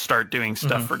start doing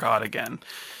stuff for God again?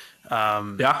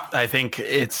 I think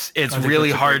it's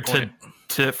really hard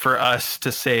for us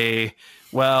to say,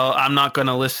 well, I'm not going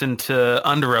to listen to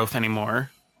Under Oath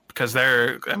anymore because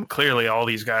clearly all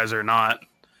these guys are not,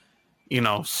 you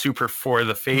know, super for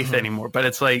the faith anymore. But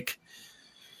it's like,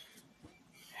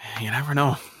 you never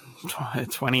know.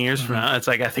 20 years from now, it's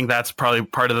like, I think that's probably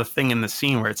part of the thing in the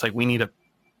scene where it's like, we need to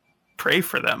pray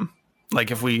for them. Like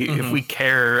if we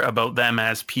care about them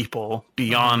as people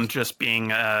beyond just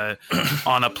being on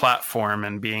a platform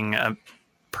and being a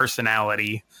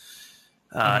personality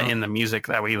in the music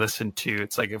that we listen to,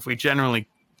 it's like, if we genuinely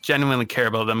care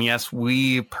about them, yes,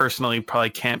 we personally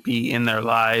probably can't be in their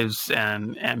lives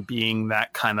and being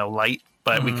that kind of light,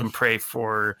 but we can pray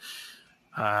for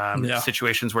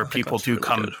situations where people do really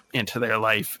come into their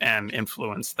life and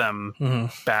influence them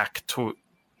back to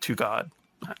God.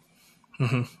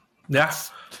 Yeah,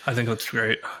 I think that's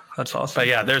great. That's awesome. But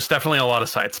yeah, there's definitely a lot of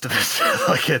sides to this.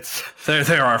 Like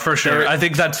there are for sure. I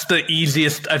think that's the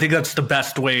easiest. I think that's the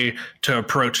best way to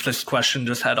approach this question,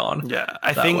 just head on. Yeah,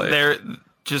 I think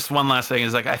just one last thing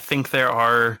is, like, I think there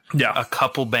are a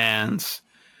couple bands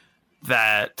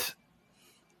that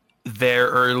their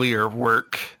earlier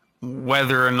work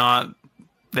whether or not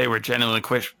they were genuinely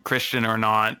Christian or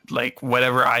not, like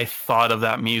whatever I thought of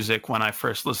that music when I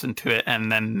first listened to it,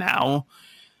 and then now,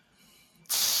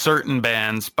 certain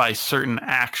bands by certain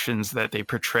actions that they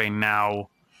portray now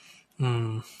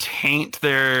taint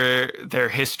their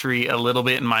history a little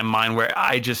bit in my mind, where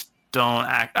I just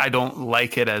I don't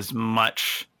like it as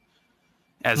much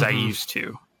as I used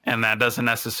to. And that doesn't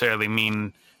necessarily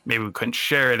mean maybe we couldn't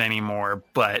share it anymore,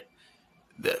 but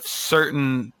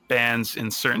certain bands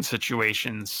in certain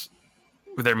situations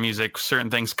with their music, certain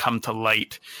things come to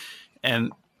light.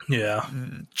 And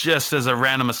just as a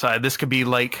random aside, this could be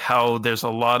like how there's a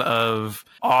lot of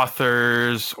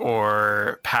authors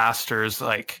or pastors,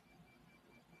 like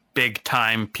big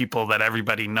time people that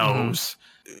everybody knows,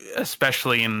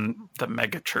 especially in the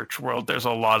mega church world. There's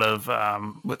a lot of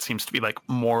what seems to be like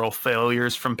moral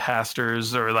failures from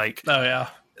pastors, or like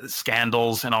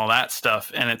scandals and all that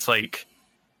stuff. And it's like,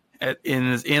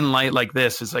 in light like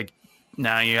this, is like,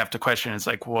 now you have to question, it's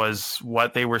like, was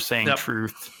what they were saying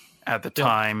truth at the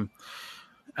time?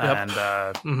 And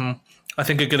I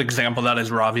think a good example of that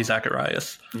is Ravi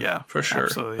Zacharias. Yeah, for sure.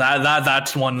 Absolutely.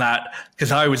 That's one that,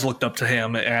 because I always looked up to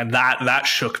him, and that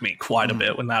shook me quite a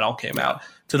bit when that all came out,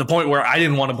 to the point where I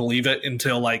didn't want to believe it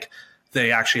until like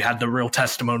they actually had the real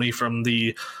testimony from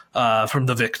the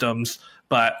victims.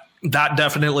 But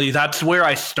that's where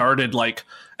I started, like,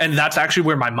 and that's actually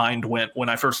where my mind went when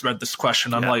I first read this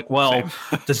question. I'm like, well,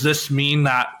 does this mean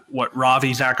that what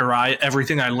Ravi Zacharias,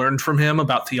 everything I learned from him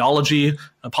about theology,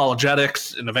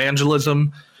 apologetics, and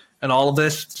evangelism, and all of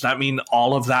this, does that mean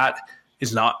all of that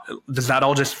is not? Does that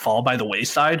all just fall by the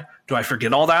wayside? Do I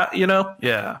forget all that? You know?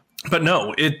 Yeah. But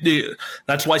no,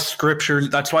 that's why Scripture.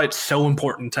 That's why it's so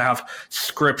important to have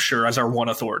Scripture as our one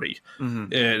authority.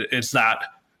 It's that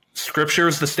Scripture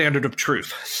is the standard of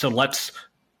truth. So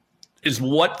is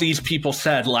what these people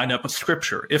said line up with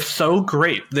Scripture? If so,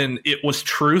 great. Then it was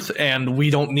truth, and we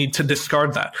don't need to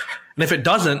discard that. And if it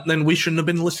doesn't, then we shouldn't have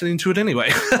been listening to it anyway.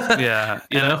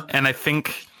 You know? And I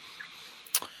think,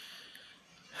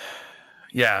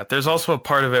 there's also a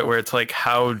part of it where it's like,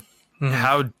 how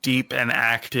deep and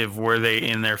active were they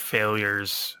in their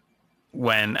failures?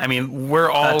 When, I mean,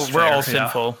 we're all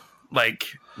sinful. Like,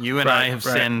 you and I have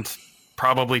sinned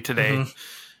probably today.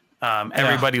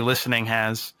 Everybody listening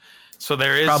has. So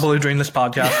there is probably during this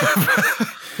podcast.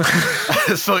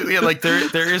 So like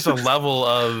there is a level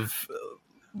of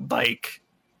like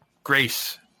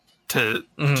grace to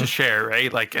share,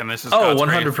 right? Like, and this is God's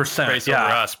 100% grace over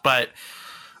us. But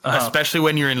especially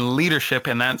when you're in leadership,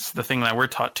 and that's the thing that we're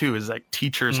taught too, is like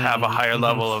teachers have a higher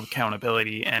level of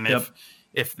accountability, and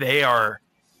if they are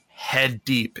head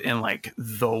deep in like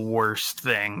the worst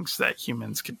things that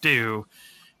humans could do,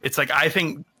 it's like, I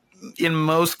think in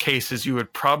most cases you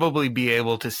would probably be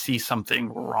able to see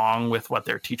something wrong with what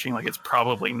they're teaching. Like, it's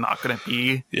probably not going to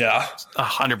be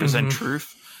 100%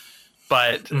 truth.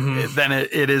 But then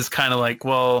it is kind of like,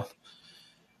 well,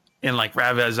 in like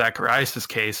Ravi Zacharias'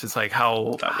 case, it's like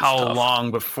how long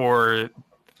before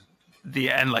the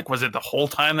end? Like, was it the whole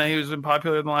time that he was been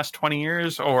popular in the last 20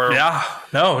 years? Or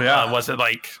was it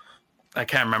like, I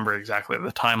can't remember exactly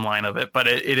the timeline of it, but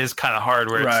it is kind of hard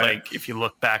where it's like, if you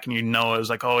look back and it was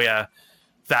like, oh yeah,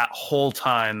 that whole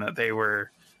time that they were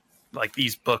like,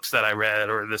 these books that I read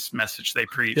or this message they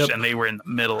preached and they were in the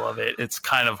middle of it, it's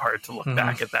kind of hard to look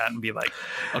back at that and be like,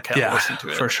 okay, I'll listen to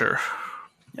it. For sure.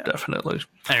 Yeah. Definitely.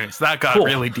 Anyways, that got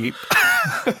really deep.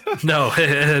 No,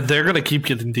 they're going to keep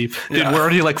getting deep. Dude, we're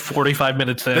already like 45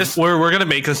 minutes in. We're going to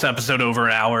make this episode over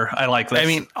an hour. I like this. I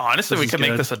mean, honestly, we could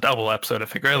make this a double episode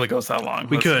if it really goes that long.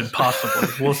 We could, possibly.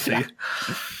 We'll see.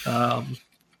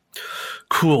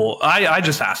 Cool. I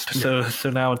just asked, so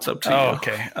now it's up to you.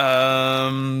 Okay.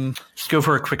 Let's go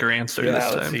for a quicker answer this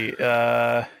time.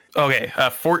 Let's see.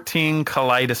 14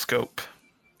 Kaleidoscope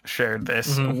shared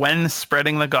this. When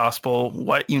spreading the gospel,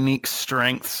 what unique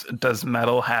strengths does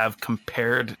metal have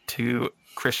compared to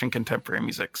Christian contemporary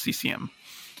music, CCM?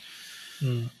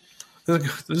 This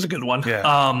is a good one.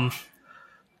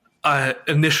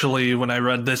 Initially, when I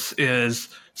read this,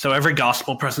 so every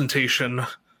gospel presentation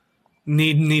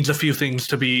needs a few things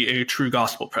to be a true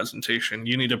gospel presentation.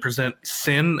 You need to present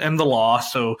sin and the law,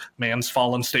 so man's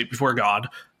fallen state before God,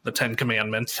 the 10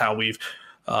 Commandments, how we've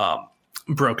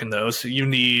broken those. You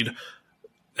need,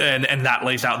 and that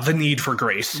lays out the need for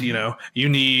grace. You know, you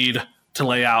need to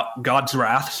lay out God's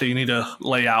wrath, so you need to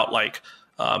lay out like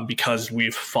because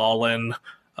we've fallen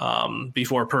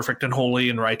before perfect and holy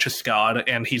and righteous God,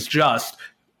 and he's just,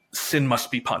 sin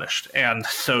must be punished, and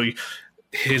so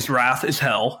his wrath is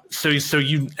hell. So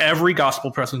every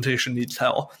gospel presentation needs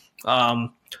hell.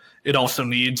 it also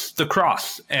needs the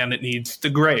cross and it needs the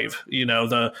grave,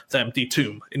 the empty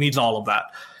tomb. It needs all of that.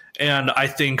 And I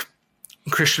think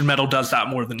Christian metal does that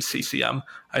more than CCM.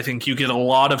 I think you get a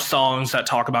lot of songs that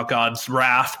talk about God's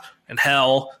wrath and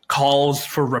hell, calls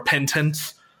for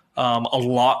repentance, a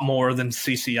lot more than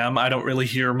CCM. I don't really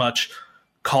hear much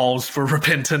calls for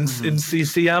repentance in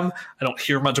CCM. I don't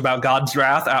hear much about God's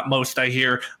wrath. At most, I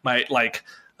hear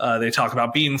they talk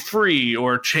about being free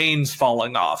or chains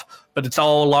falling off, but it's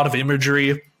all a lot of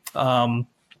imagery. I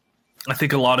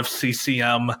think a lot of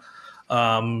CCM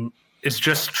is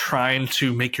just trying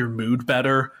to make your mood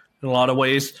better in a lot of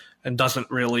ways, and doesn't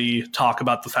really talk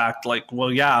about the fact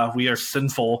well, yeah, we are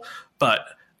sinful, but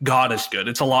God is good.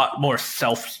 It's a lot more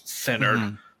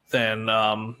self-centered than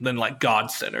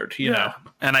God-centered, you know?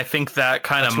 And I think that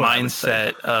kind of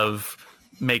mindset of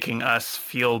making us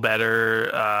feel better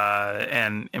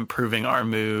and improving our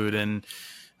mood, and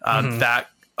that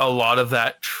a lot of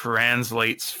that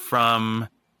translates from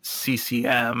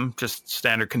CCM, just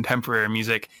standard contemporary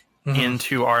music,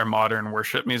 into our modern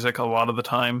worship music a lot of the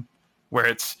time, where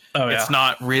it's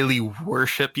not really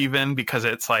worship even, because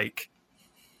it's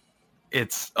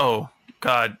oh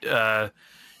God,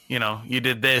 you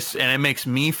did this and it makes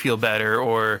me feel better,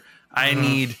 or I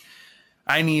need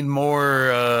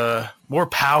more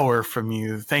power from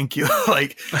you, thank you.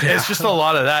 It's just a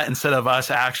lot of that, instead of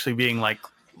us actually being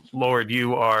Lord,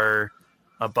 you are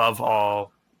above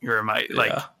all, you're my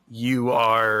you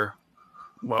are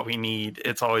what we need.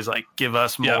 It's always give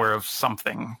us more of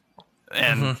something.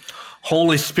 And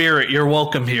Holy Spirit, you're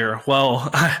welcome here. Well,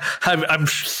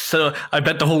 I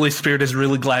bet the Holy Spirit is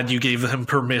really glad you gave him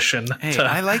permission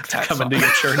to come into your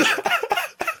church.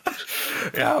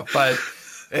 Yeah, but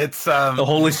it's the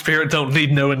Holy Spirit don't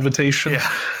need no invitation.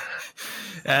 Yeah.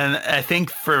 And I think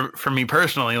for me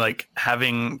personally,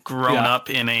 having grown up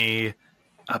in a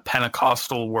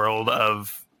Pentecostal world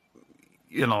of,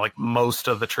 most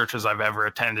of the churches I've ever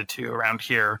attended to around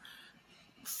here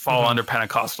fall under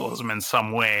Pentecostalism in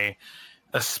some way,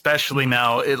 especially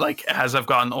now, as I've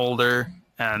gotten older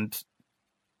and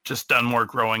just done more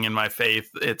growing in my faith.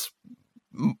 It's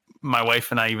my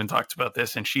wife and I even talked about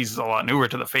this, and she's a lot newer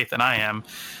to the faith than I am.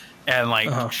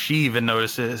 And she even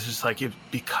notices, it's just it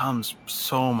becomes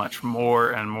so much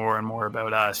more and more and more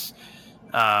about us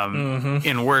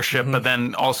in worship. But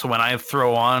then also when I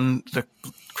throw on the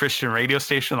Christian radio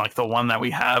station, the one that we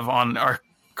have on our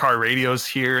car radios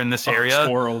here in this area, it's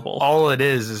horrible. All it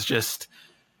is just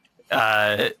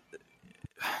I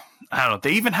don't know,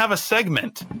 they even have a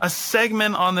segment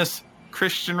on this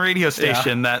Christian radio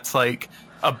station that's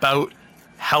about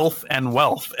health and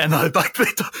wealth, and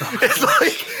it's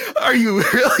are you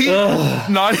really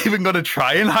not even going to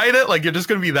try and hide it? You're just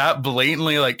going to be that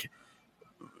blatantly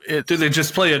do they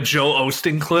just play a Joe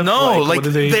Osteen clip? No,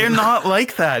 they're not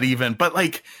like that even, but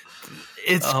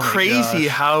it's crazy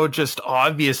how just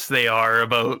obvious they are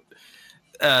about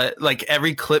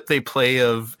every clip they play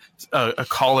of a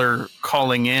caller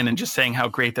calling in and just saying how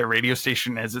great their radio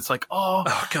station is. It's oh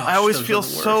gosh, I always feel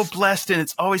so blessed, and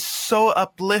it's always so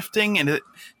uplifting, and it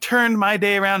turned my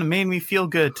day around and made me feel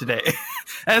good today.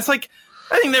 And it's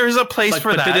I think there is a place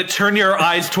for that. Did it turn your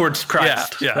eyes towards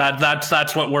Christ? Yeah.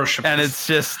 That's what worship and is. It's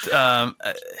just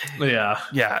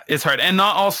it's hard. And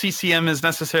not all CCM is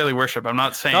necessarily worship. I'm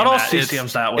not saying not all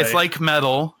CCM's that way. It's like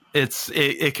metal.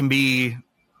 It can be,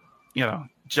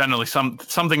 generally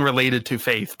something related to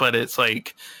faith, but it's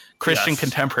Christian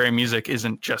contemporary music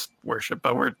isn't just worship,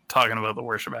 but we're talking about the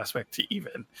worship aspect to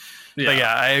even. But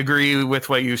I agree with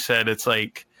what you said. It's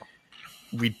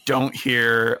we don't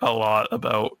hear a lot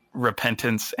about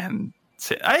repentance and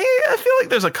sin. I feel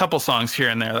there's a couple songs here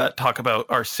and there that talk about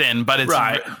our sin, but it's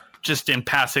just in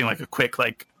passing, a quick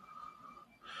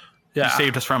you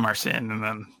saved us from our sin, and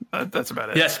then that's about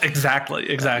it. Yes, exactly.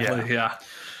 Yeah,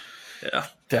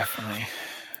 definitely.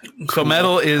 Cool. So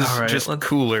metal is just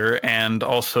cooler, and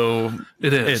also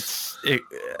it is.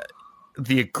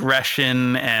 The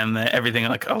aggression and everything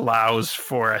allows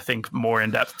for, I think, more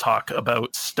in-depth talk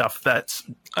about stuff that's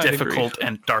difficult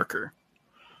and darker.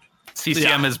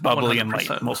 CCM is bubbly 100%. And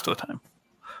light most of the time.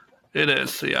 It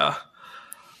is, yeah.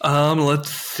 Let's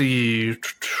see.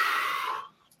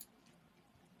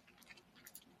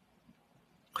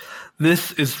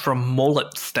 This is from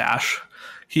Mullet Stash.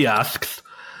 He asks,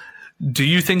 do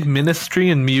you think ministry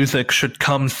and music should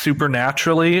come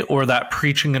supernaturally, or that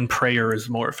preaching and prayer is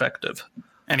more effective?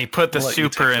 And he put the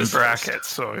super in brackets,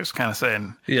 so he was kind of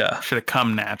saying, should it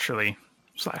come naturally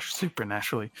 /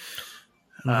 supernaturally,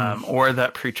 or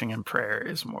that preaching and prayer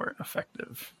is more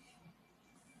effective?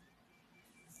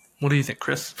 What do you think,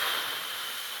 Chris?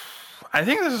 I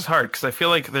think this is hard, because I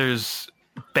feel there's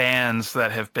bands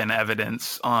that have been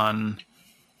evidence on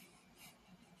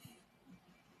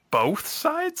both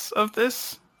sides of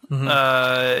this.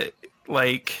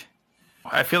 Like,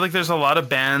 I feel like there's a lot of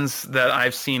bands that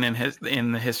I've seen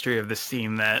in the history of this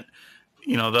scene that,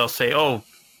 you know, they'll say, oh,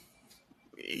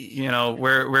 you know,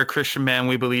 we're a Christian band.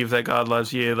 We believe that God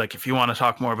loves you. Like, if you want to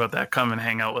talk more about that, come and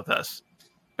hang out with us,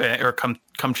 or come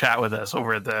chat with us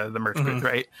over at the merch booth,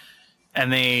 right?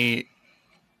 And I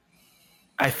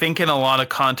think in a lot of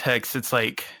contexts, it's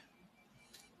like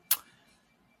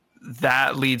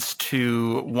that leads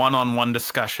to one-on-one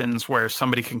discussions where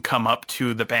somebody can come up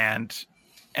to the band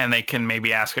and they can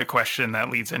maybe ask a question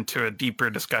that leads into a deeper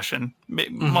discussion.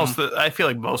 I feel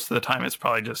like most of the time it's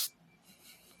probably just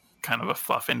kind of a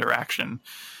fluff interaction,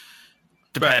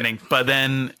 depending. Right. But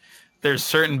then there's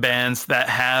certain bands that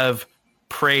have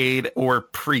prayed or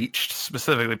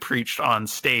specifically preached on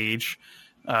stage.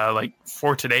 Like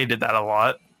For Today did that a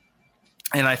lot.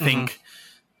 And I think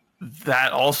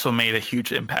that also made a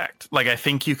huge impact. Like, I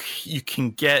think you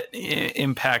can get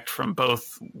impact from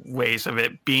both ways of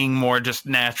it being more just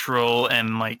natural,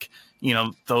 and like, you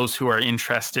know, those who are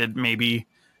interested maybe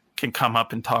can come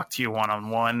up and talk to you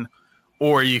one-on-one,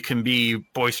 or you can be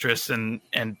boisterous and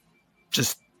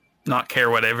just not care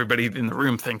what everybody in the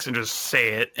room thinks and just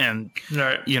say it. And,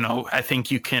 you know, I think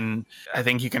you can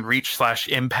reach /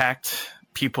 impact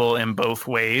people in both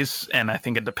ways. And I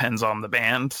think it depends on the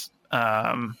band.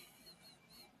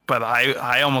 But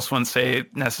I almost wouldn't say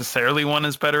necessarily one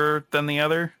is better than the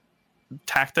other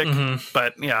tactic.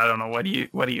 But yeah, I don't know. What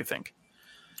do you think?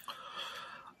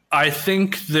 I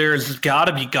think there's got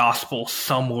to be gospel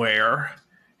somewhere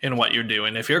in what you're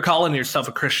doing. If you're calling yourself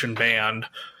a Christian band,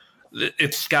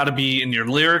 it's got to be in your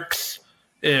lyrics,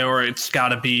 or it's got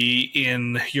to be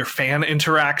in your fan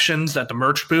interactions at the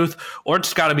merch booth, or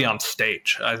it's got to be on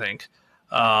stage, I think.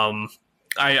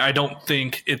 I don't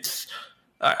think it's...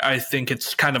 I think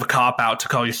it's kind of a cop-out to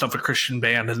call yourself a Christian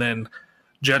band and then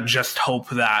just hope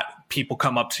that people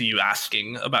come up to you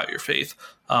asking about your faith.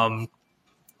 It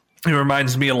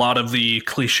reminds me a lot of the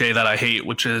cliche that I hate,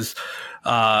 which is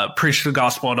preach the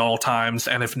gospel at all times,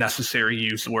 and if necessary,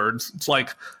 use words. It's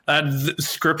like that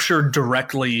scripture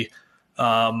directly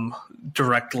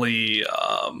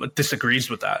disagrees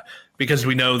with that, because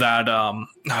we know that I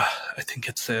think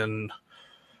it's in...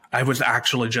 I was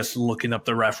actually just looking up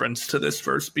the reference to this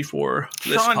verse before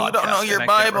this Sean, podcast. you don't know your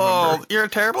Bible. You're a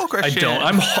terrible Christian.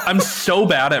 I don't. I'm so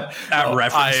bad at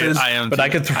references. I am. But I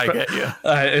could. I get you.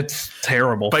 It's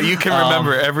terrible. But you can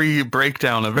remember every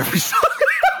breakdown of every song.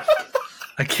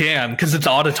 I can, because it's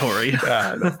auditory.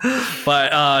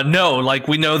 But no, like,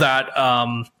 we know that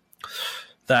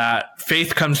that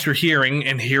faith comes through hearing,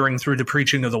 and hearing through the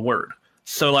preaching of the word.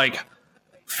 So, like,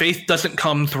 faith doesn't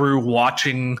come through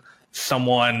watching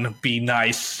someone be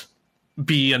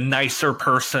a nicer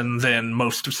person than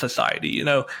most of society. You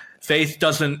know, faith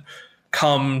doesn't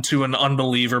come to an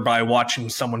unbeliever by watching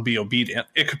someone be obedient.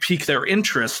 It could pique their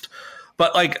interest,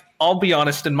 but, like, I'll be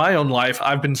honest, in my own life,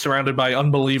 I've been surrounded by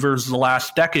unbelievers the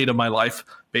last decade of my life,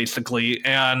 basically.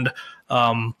 And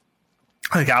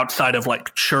like, outside of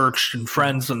like church and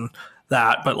friends and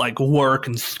that, but like work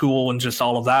and school and just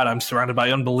all of that, I'm surrounded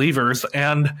by unbelievers.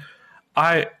 And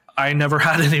I never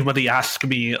had anybody ask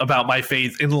me about my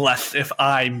faith unless if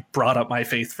I brought up my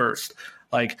faith first.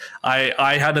 Like,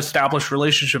 I had established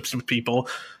relationships with people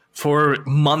for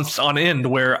months on end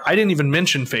where I didn't even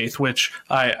mention faith, which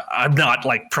I'm not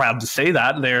like proud to say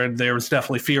that. There was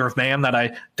definitely fear of man that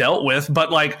I dealt with,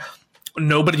 but like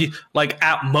nobody, like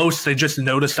at most they just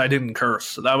noticed I didn't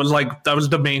curse. That was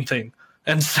the main thing.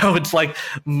 And so it's like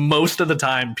most of the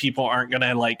time people aren't going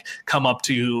to like come up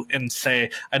to you and say,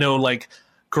 I know, like,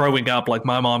 growing up, like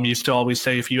my mom used to always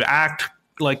say, if you act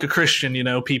like a Christian, you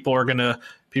know, people are gonna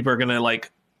like,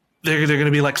 they're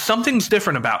gonna be like, something's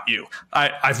different about you.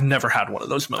 I've never had one of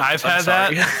those moments. I've had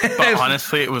that, but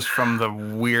honestly, it was from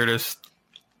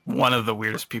one of the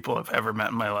weirdest people I've ever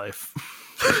met in my life.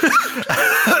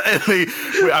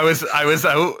 I was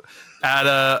out at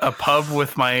a pub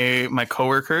with my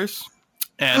coworkers,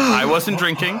 and I wasn't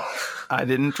drinking. I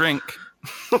didn't drink.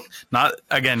 Not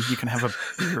again, you can have a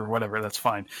beer or whatever, that's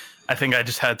fine. I think I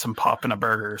just had some pop and a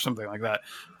burger or something like that.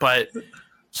 But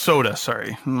soda,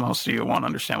 sorry. Most of you won't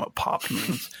understand what pop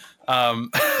means.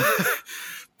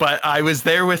 But I was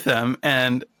there with them,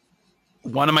 and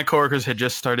one of my coworkers had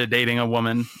just started dating a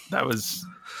woman that was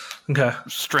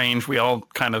strange. We all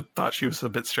kind of thought she was a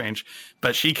bit strange,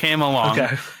 but she came along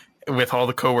with all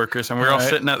the coworkers, and we're all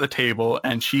sitting at the table,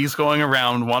 and she's going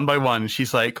around one by one.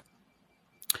 She's like,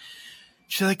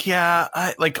 She's like, yeah,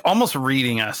 I like almost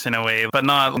reading us in a way, but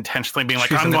not intentionally being like,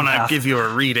 She's I'm an going to empath. give you a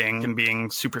reading and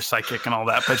being super psychic and all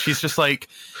that. But she's just like,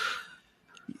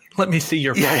 Let me see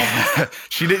your phone.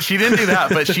 she didn't do that,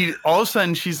 but she all of a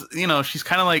sudden she's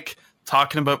kind of like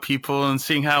talking about people and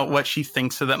seeing what she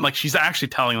thinks of them. Like she's actually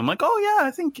telling them like, oh yeah,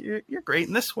 I think you're great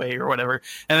in this way or whatever.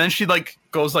 And then she like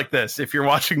goes like this. If you're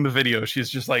watching the video, she's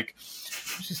just like,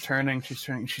 she's turning.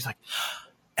 She's like,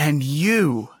 and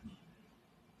you,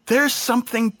 there's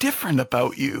something different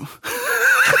about you.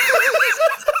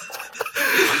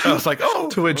 I was like, oh.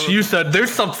 To which you said,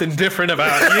 there's something different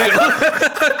about you.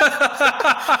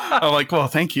 I'm like, well,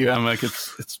 thank you. I'm like,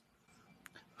 it's.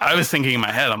 I was thinking in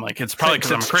my head, I'm like, it's probably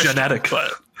because I'm a Christian. Genetic.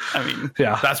 But I mean,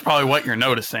 yeah, that's probably what you're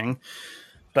noticing.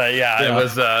 But yeah, it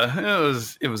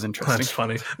was interesting. That's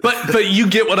funny. But you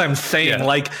get what I'm saying. Yeah.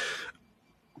 Like,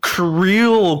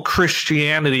 real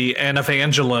Christianity and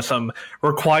evangelism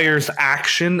requires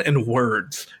action and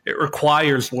words. It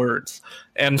requires words.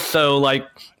 And so, like,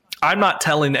 I'm not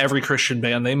telling every Christian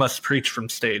band they must preach from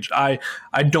stage. I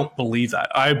don't believe that.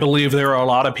 I believe there are a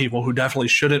lot of people who definitely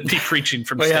shouldn't be preaching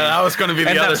from stage. Yeah, that was going to be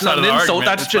the other side of the argument.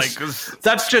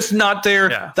 That's just not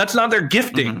their that's not their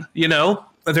gifting. Mm-hmm. You know,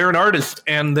 they're an artist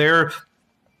and they're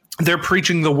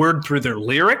preaching the word through their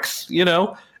lyrics. You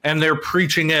know, and they're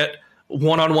preaching it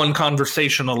one-on-one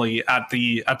conversationally at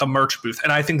the merch booth,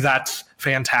 and I think that's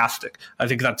fantastic. I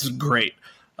think that's great.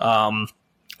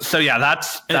 So yeah,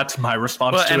 that's my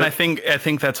response to and it. I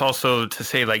think that's also to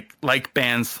say like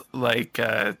bands like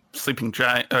Sleeping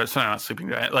Giant, sorry, not Sleeping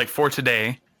Giant, like For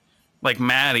Today, like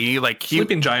Maddie, like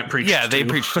Sleeping Giant preached. Yeah, they too.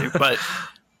 preached too. But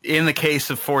in the case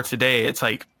of For Today, it's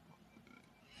like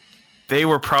they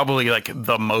were probably like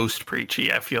the most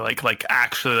preachy. I feel like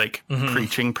actually like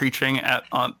preaching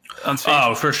on stage.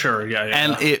 Oh, for sure, yeah.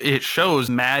 And it shows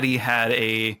Maddie had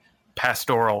a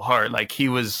pastoral heart. Like he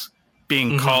was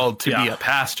being called to be a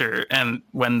pastor, and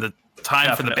when the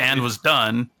time for the band was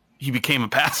done, he became a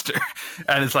pastor.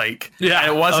 And it's like, and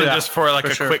it wasn't just for like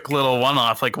a quick little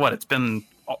one-off. Like what? It's been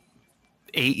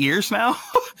 8 years now,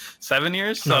 7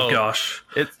 years. So oh gosh,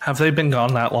 have they been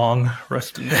gone that long?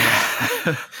 Rest in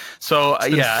peace. So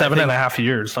it's been 7.5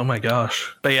 years. Oh my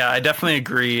gosh. But yeah, I definitely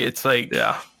agree. It's like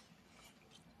the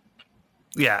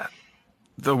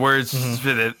words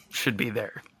should be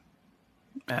there.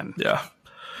 And yeah.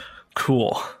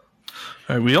 Cool. All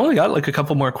right, we only got like a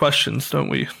couple more questions, don't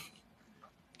we?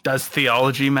 Does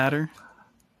theology matter?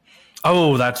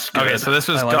 Oh, that's good. Okay, so this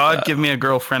was God, give me a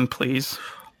girlfriend, please.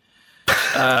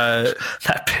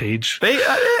 That page. They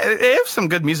have some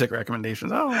good music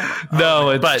recommendations. I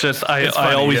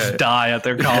always die at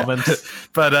their comments.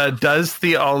 But does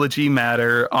theology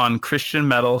matter on Christian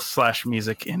metal /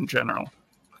 music in general?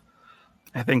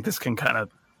 I think this can kind of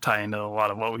tie into a lot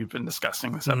of what we've been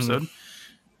discussing this episode.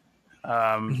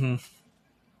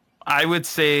 I would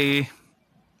say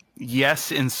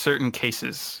yes in certain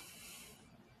cases.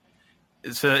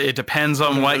 So it depends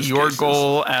on what your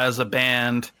goal as a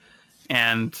band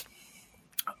and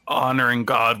honoring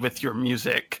God with your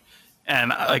music. And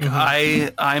like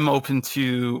I'm open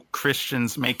to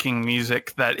Christians making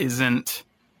music that isn't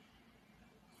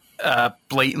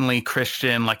blatantly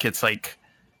Christian, like it's like,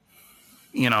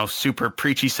 you know, super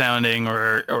preachy sounding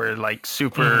or like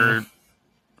super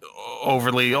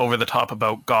overly over the top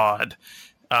about God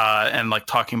and like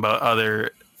talking about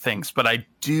other things. But I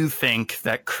do think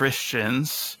that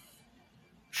Christians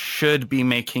should be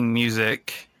making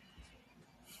music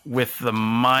with the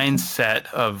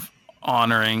mindset of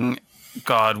honoring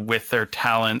God with their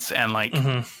talents and like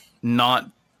not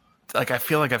like, I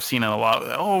feel like I've seen it a lot.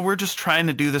 Oh, we're just trying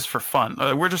to do this for fun.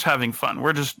 We're just having fun.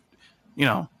 We're just, you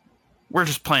know, we're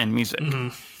just playing music.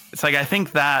 It's like, I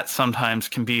think that sometimes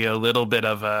can be a little bit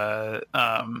of a,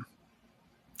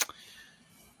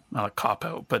 not a cop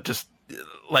out, but just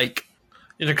like,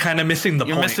 you're kind of missing the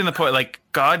point. You're missing the point. Like,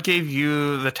 God gave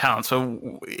you the talent.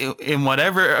 So in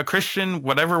whatever a Christian,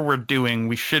 whatever we're doing,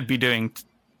 we should be doing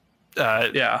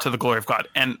to the glory of God.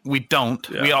 And we don't.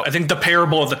 Yeah. I think the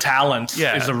parable of the talents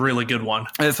is a really good one.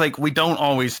 And it's like, we don't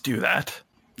always do that.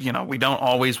 You know, we don't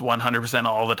always 100%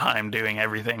 all the time doing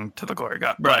everything to the glory of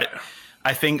God. Right. But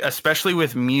I think especially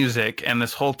with music and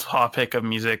this whole topic of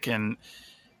music, and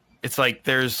it's like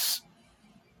I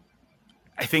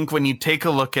think when you take a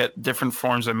look at different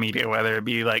forms of media, whether it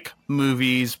be like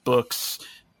movies, books,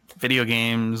 video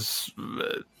games,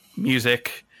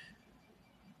 music,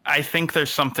 I think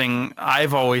there's something,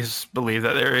 I've always believed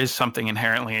that there is something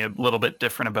inherently a little bit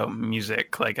different about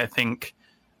music. Like, I think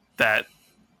that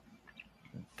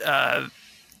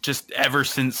just ever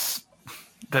since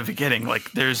the beginning,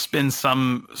 like there's been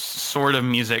some sort of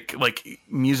music, like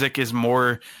music is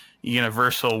more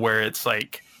universal, where it's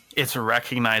like it's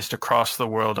recognized across the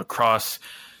world, across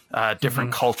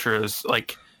different cultures.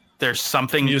 Like there's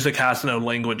something. Music has no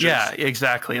languages. Yeah,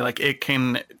 exactly. Like it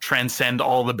can transcend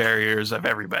all the barriers of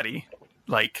everybody.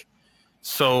 Like,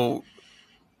 so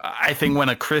I think when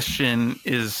a Christian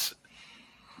is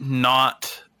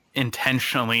not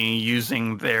intentionally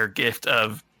using their gift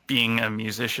of being a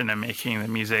musician and making the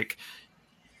music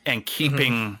and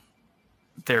keeping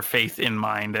their faith in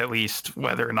mind, at least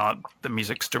whether or not the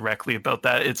music's directly about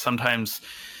that, it's sometimes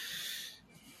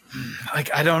like,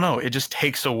 I don't know, it just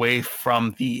takes away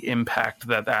from the impact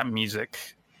that music,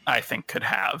 I think, could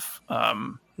have.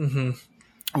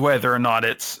 Whether or not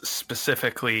it's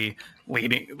specifically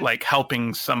leading, like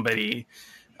helping somebody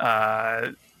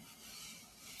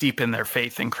deepen their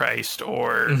faith in Christ,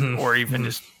 or even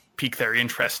just pique their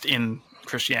interest in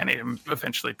Christianity and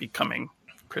eventually becoming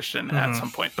Christian at some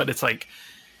point. But it's like,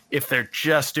 if they're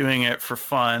just doing it for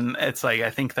fun, it's like, I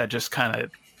think that just kind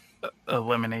of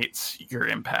eliminates your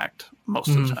impact most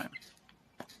of the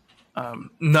time.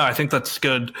 No, I think that's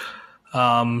good.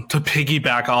 To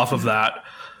piggyback off of that,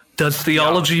 does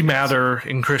theology matter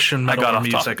in Christian metal or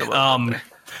music?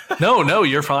 No,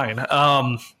 you're fine.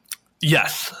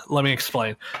 Yes, let me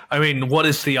explain. I mean, what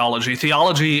is theology?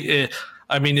 Theology,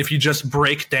 I mean, if you just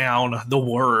break down the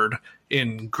word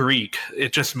in Greek,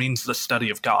 it just means the study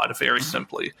of God, very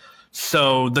simply.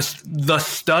 So the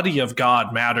study of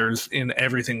God matters in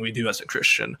everything we do as a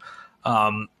Christian.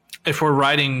 If we're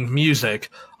writing music,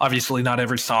 obviously not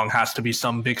every song has to be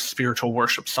some big spiritual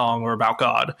worship song or about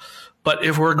God. But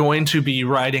if we're going to be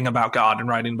writing about God and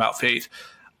writing about faith,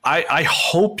 I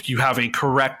hope you have a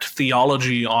correct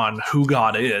theology on who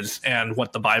God is and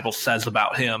what the Bible says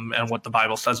about him and what the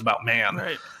Bible says about man.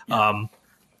 Right. Yeah.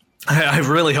 I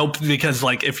really hope, because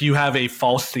like, if you have a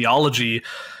false theology,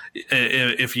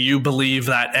 if you believe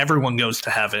that everyone goes to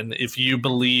heaven, if you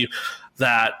believe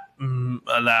that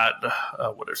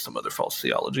what are some other false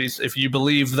theologies? If you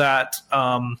believe that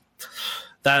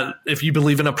if you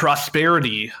believe in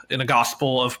a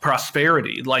gospel of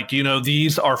prosperity, like, you know,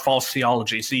 these are false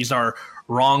theologies. These are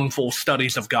wrongful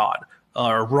studies of God,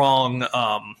 or wrong,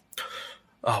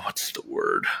 what's the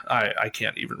word? I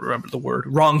can't even remember the word.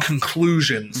 Wrong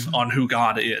conclusions on who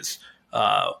God is,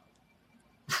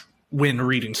 when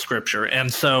reading scripture.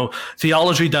 And so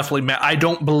theology definitely, I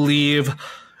don't believe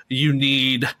you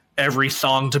need every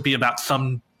song to be about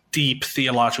some deep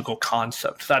theological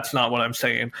concept. That's not what I'm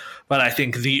saying. But I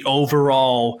think the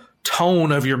overall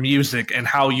tone of your music and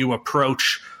how you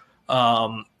approach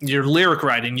your lyric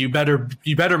writing, you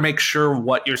better make sure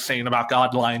what you're saying about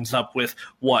God lines up with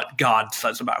what God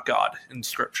says about God in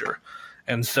scripture.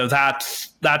 And so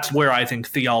that's where I think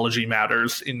theology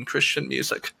matters in Christian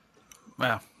music.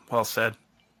 Wow, well said.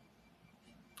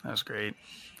 That was great.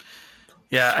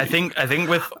 Yeah, I think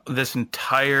with this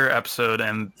entire episode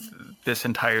and this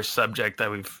entire subject that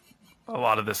a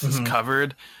lot of this is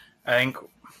covered, I think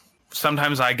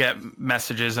sometimes I get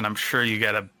messages, and I'm sure you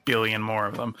get a billion more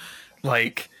of them.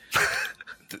 Like,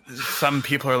 some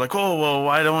people are like, "Oh, well,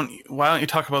 why don't you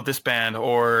talk about this band?"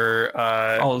 Or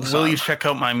will you check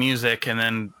out my music? And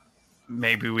then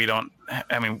maybe we don't.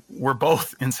 I mean, we're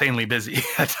both insanely busy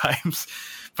at times.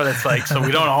 But it's like, so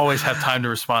we don't always have time to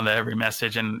respond to every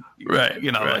message. And,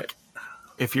 like,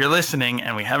 if you're listening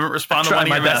and we haven't responded to one of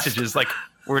your messages, like,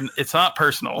 it's not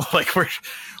personal. Like,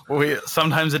 we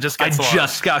sometimes it just gets lost. I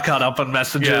just got caught up on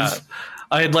messages. Yeah.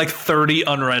 I had like 30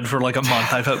 unread for like a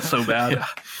month. I felt so bad.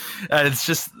 Yeah. It's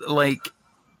just like,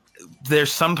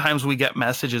 there's sometimes we get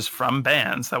messages from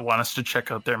bands that want us to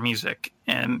check out their music.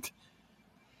 And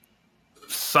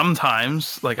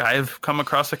sometimes, like, I've come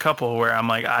across a couple where I'm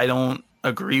like, I don't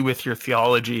agree with your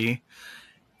theology,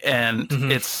 and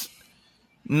it's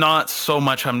not so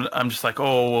much I'm just like,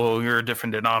 oh, well, you're a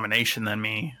different denomination than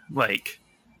me, like,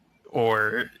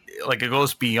 or like, it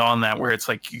goes beyond that, where it's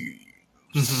like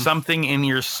something in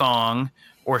your song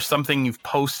or something you've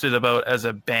posted about as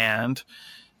a band,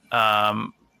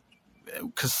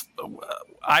 because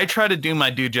I try to do my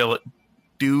due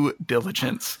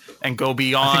diligence and go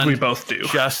beyond. I think we both do.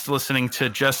 Just listening to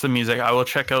just the music. I will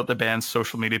check out the band's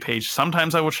social media page.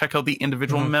 Sometimes I will check out the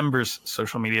individual members'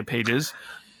 social media pages.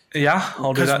 Yeah,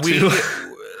 I'll do that too.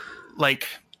 Like,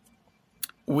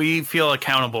 we feel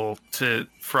accountable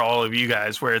for all of you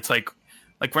guys, where it's like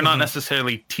we're not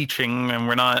necessarily teaching and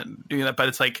we're not doing that, but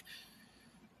it's like,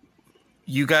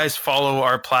 you guys follow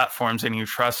our platforms and you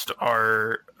trust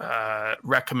our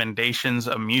recommendations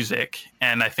of music.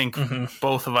 And I think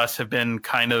both of us have been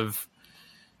kind of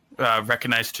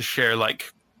recognized to share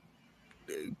like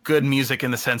good music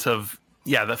in the sense of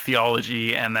yeah, the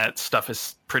theology and that stuff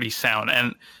is pretty sound.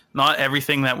 And not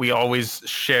everything that we always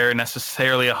share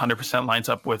necessarily 100% lines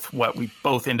up with what we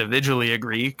both individually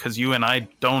agree, because you and I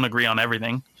don't agree on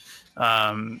everything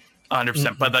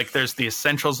 100%. But like, there's the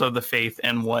essentials of the faith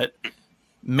and what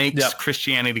makes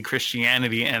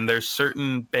Christianity. And there's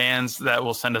certain bands that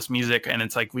will send us music, and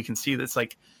it's like we can see that's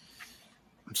like,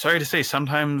 I'm sorry to say,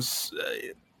 sometimes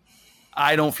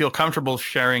I don't feel comfortable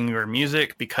sharing your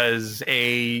music because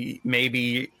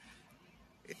maybe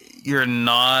you're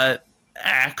not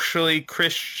actually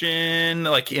Christian,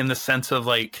 like in the sense of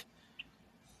like,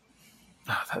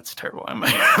 oh, that's terrible. I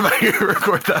might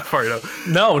record that part out.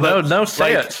 No,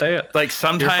 say it. Like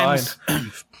sometimes,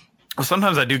 well,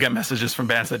 sometimes I do get messages from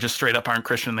bands that just straight up aren't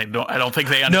Christian. I don't think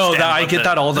they understand. No, I get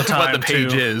that all the time. What the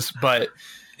page is, but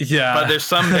yeah. But there's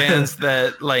some bands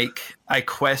that like I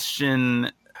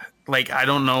question. Like, I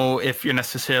don't know if you're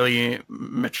necessarily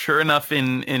mature enough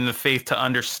in the faith to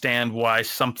understand why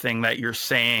something that you're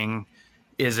saying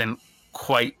isn't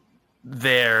quite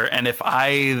there. And if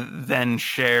I then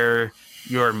share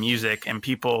your music and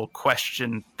people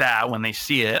question that when they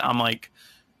see it, I'm like,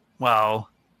 well,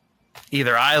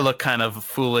 either I look kind of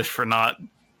foolish for not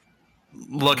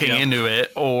looking into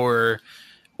it, or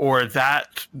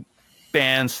that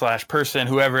band / person,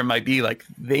 whoever it might be, like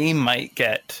they might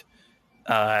get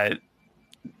not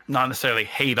necessarily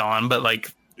hate on, but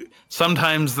like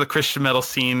sometimes the Christian metal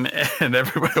scene and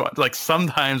everybody like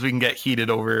sometimes we can get heated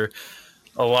over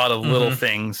a lot of little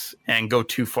things and go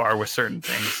too far with certain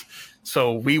things.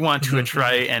 So we want to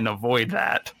try and avoid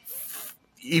that,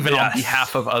 even on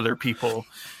behalf of other people.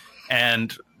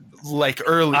 And like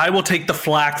early, I will take the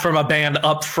flack from a band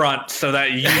up front so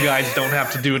that you guys don't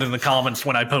have to do it in the comments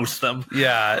when I post them.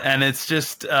 Yeah, and it's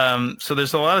just so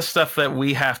there's a lot of stuff that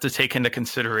we have to take into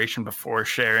consideration before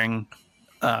sharing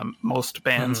most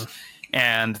bands.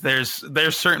 And there's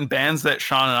certain bands that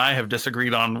Sean and I have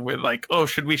disagreed on with, like, oh,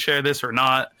 should we share this or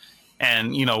not?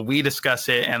 And you know, we discuss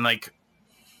it, and like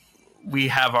we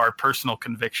have our personal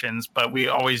convictions, but we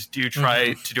always do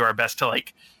try to do our best to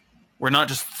like, we're not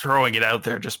just throwing it out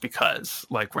there just because,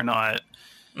 like, we're not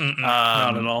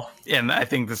not at all. And I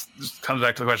think this comes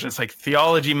back to the question. It's like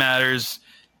theology matters.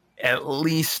 At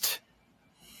least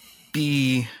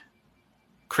be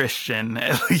Christian,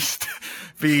 at least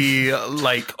be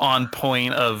like on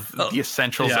point of the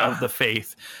essentials of the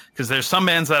faith. Because there's some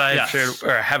bands that I have shared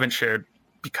or haven't shared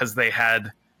because they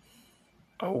had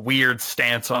a weird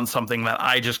stance on something that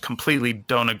I just completely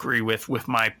don't agree with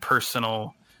my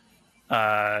personal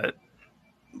lack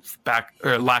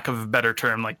of a better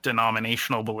term, like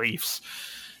denominational beliefs.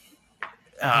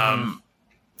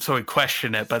 So we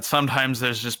question it, but sometimes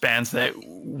there's just bands that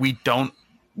we don't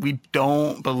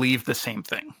believe the same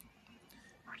thing.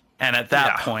 And at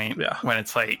that point, when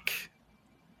it's like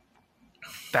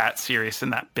that serious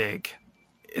and that big,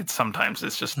 sometimes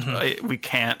it's just we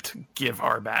can't give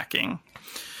our backing.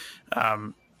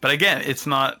 But again, it's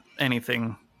not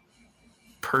anything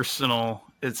personal.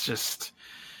 It's just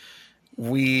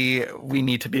we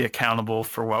need to be accountable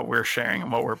for what we're sharing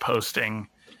and what we're posting.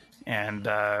 And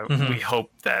we hope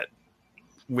that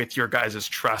with your guys'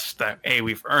 trust that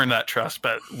we've earned that trust,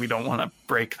 but we don't want to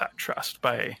break that trust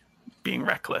by being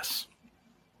reckless.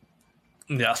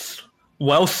 Yes.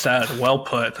 Well said. Well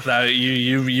put. That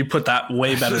you put that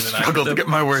way better than I struggled to get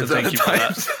my words so out. Thank you for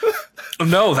that.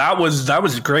 No, that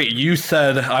was great. You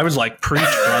said, I was like, preach,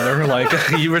 brother. Like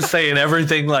you were saying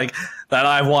everything like that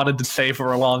I wanted to say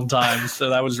for a long time. So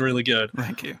that was really good.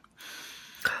 Thank you.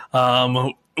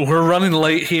 We're running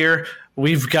late here.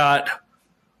 We got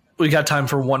time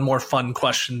for one more fun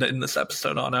question to end this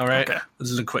episode on. All right. Okay. This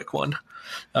is a quick one.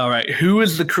 All right.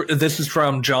 This is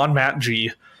from John Matt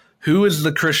G. Who is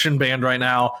the Christian band right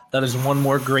now that is one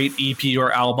more great EP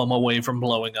or album away from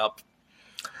blowing up?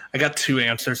 I got two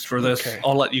answers for this. Okay.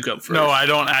 I'll let you go first. No, I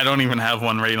don't even have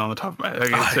one right on the top of my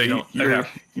head. So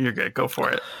you're good. Go for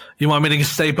it. You want me to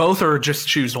say both or just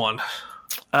choose one?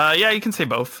 Yeah, you can say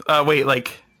both. Wait,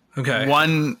 like okay,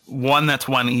 one that's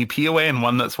one EP away and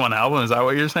one that's one album. Is that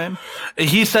what you're saying?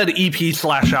 He said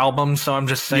EP/album, so I'm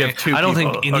just saying. I don't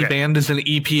think any band is an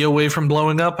EP away from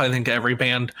blowing up. I think every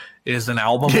band is an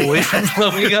album away from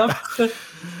blowing up.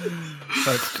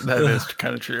 That is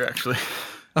kind of true, actually.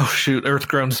 Oh shoot! Earth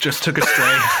Groans just took a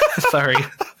stray. Sorry.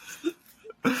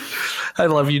 I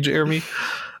love you, Jeremy.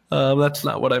 That's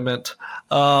not what I meant.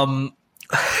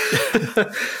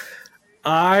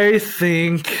 I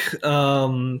think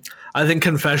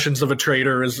Confessions of a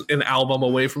Traitor is an album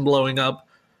away from blowing up.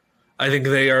 I think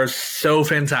they are so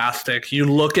fantastic. You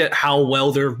look at how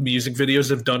well their music videos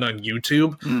have done on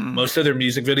YouTube. Most of their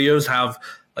music videos have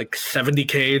like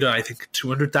 70K to I think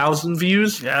 200,000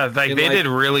 views. Yeah, like they did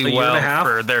really well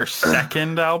for their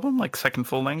second album, like second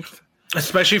full length,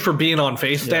 especially for being on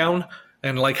Face Down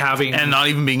and like having and not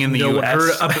even being in the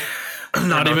US,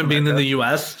 not even being in the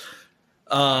US.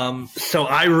 So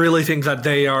I really think that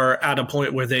they are at a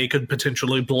point where they could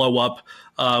potentially blow up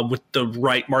with the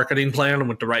right marketing plan and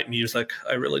with the right music.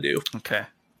 I really do. Okay.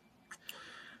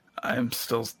 I'm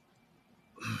still,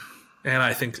 and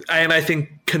I think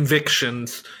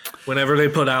Convictions, whenever they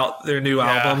put out their new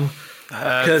album,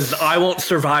 because I Won't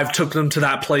Survive took them to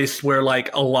that place where like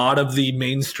a lot of the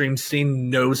mainstream scene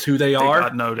knows who they are.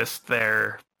 Got noticed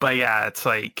there, but yeah, it's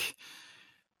like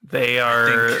they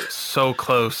are so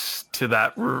close to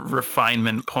that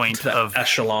refinement point of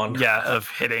echelon. Yeah, of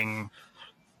hitting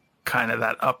kind of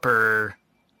that upper.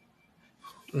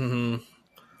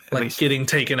 Like getting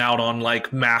taken out on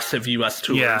like massive US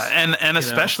tours. Yeah, and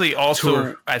especially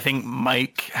also I think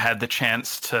Mike had the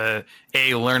chance to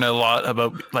learn a lot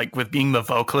about like with being the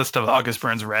vocalist of August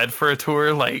Burns Red for a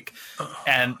tour, like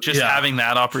and just having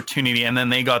that opportunity, and then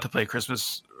they got to play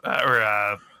Christmas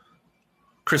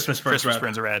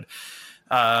Burns Red.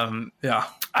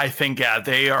 I think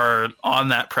they are on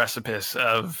that precipice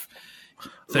of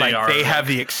they have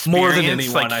the experience more than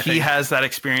anyone. Like he has that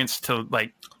experience to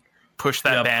like push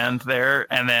that band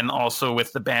there, and then also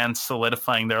with the band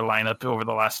solidifying their lineup over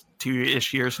the last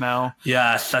 2-ish years now.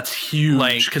 Yes, that's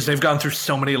huge because they've gone through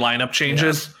so many lineup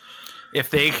changes. Yeah.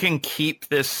 If they can keep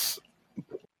this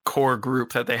core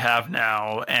group that they have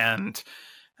now, and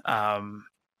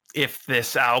if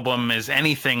this album is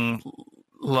anything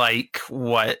like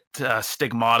what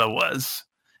Stigmata was,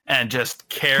 and just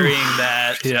carrying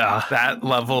that that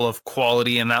level of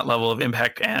quality and that level of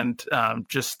impact and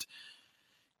just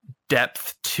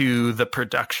depth to the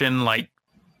production, like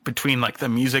between like the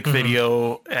music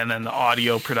video and then the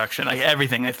audio production, like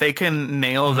everything, if they can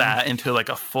nail that into like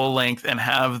a full length and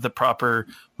have the proper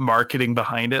marketing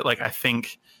behind it, like I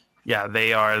think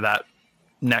they are that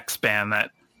next band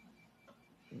that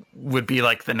would be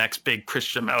like the next big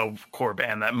Christian metalcore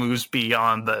band that moves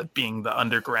beyond being the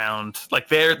underground. Like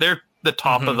they're the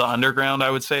top of the underground,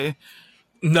 I would say.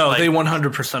 No, like, they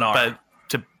 100% are. But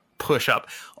to push up.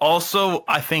 Also,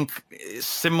 I think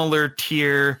similar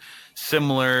tier,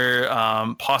 similar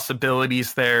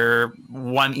possibilities there.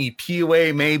 One EP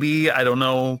away, maybe. I don't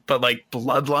know. But like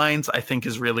Bloodlines, I think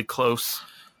is really close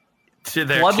to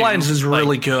their Bloodlines is like,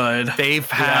 really good. They've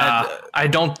had...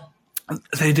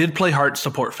 They did play Heart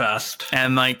Support Fest.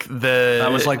 And like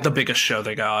that was like the biggest show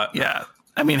they got. Yeah.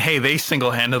 I mean, hey, they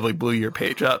single-handedly blew your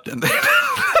page up, didn't they?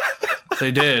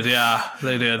 They did, yeah.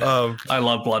 They did. I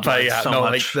love Bloodlines so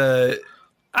much. Like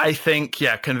I think,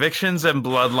 Convictions and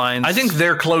Bloodlines. I think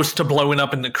they're close to blowing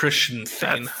up in the Christian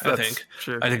scene. I think.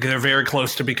 True. I think they're very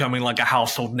close to becoming like a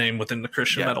household name within the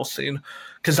Christian metal scene.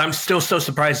 Because I'm still so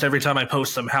surprised every time I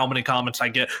post them how many comments I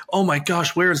get. Oh my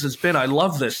gosh, where has this been? I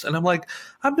love this. And I'm like,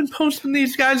 I've been posting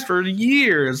these guys for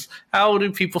years. How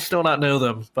do people still not know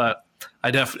them? But I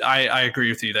agree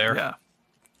with you there. Yeah.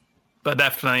 But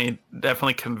definitely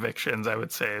Convictions, I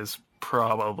would say, is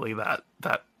probably that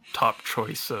top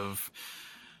choice of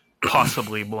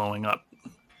possibly blowing up.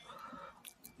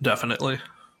 Definitely.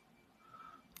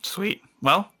 Sweet.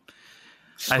 Well,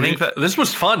 I think that this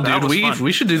was fun, dude.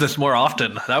 We should do this more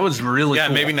often. That was really cool.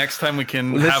 Maybe next time we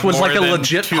can this have was more like a than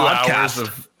legit 2 podcast hours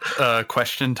of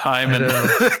question time and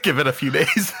give it a few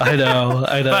days. I know.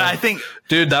 But I think,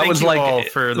 dude, that was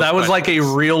like like a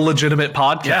real legitimate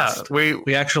podcast. Yeah,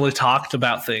 we actually talked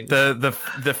about things.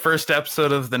 The first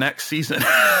episode of the next season.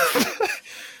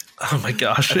 Oh my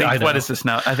gosh! What is this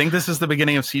now? I think this is the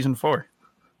beginning of season 4.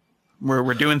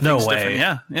 We're doing things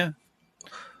different. Yeah.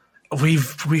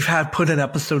 We've had put an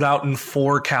episode out in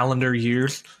 4 calendar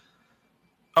years.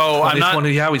 Oh, I'm not.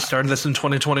 We started this in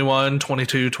 2021,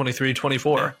 22, 23,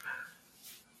 24. Yeah.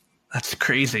 That's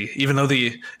crazy. Even though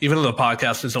the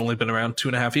podcast has only been around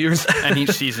 2.5 years, and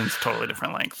each season's totally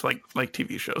different length, like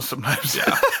TV shows sometimes.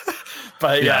 Yeah.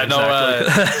 But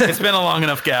exactly. It's been a long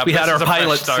enough gap. We had our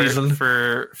pilot season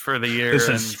for the year. This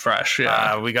is fresh.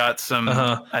 Yeah, we got some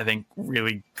I think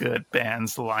really good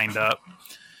bands lined up.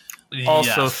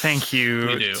 Also, thank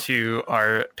you to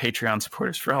our Patreon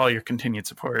supporters for all your continued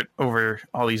support over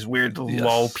all these weird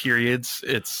lull periods.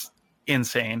 It's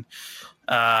insane.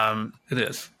 It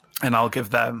is. And I'll give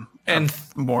them a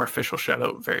more official shout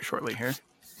out very shortly here.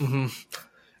 Mm-hmm.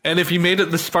 And if you made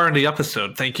it this far in the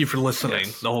episode, thank you for listening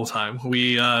the whole time.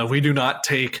 We do not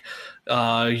take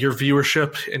your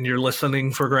viewership and your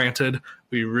listening for granted.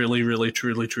 We really, really,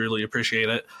 truly, truly appreciate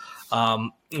it.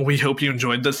 We hope you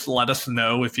enjoyed this. Let us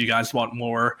know if you guys want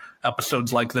more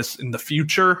episodes like this in the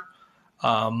future.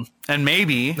 And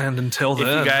maybe, and until if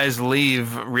then, you guys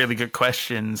leave really good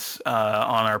questions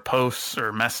on our posts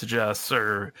or message us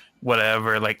or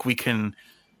whatever, like we can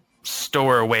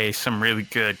store away some really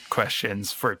good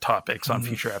questions for topics on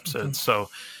future episodes. So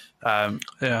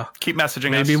keep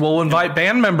messaging us. Maybe we'll invite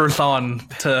band members on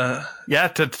to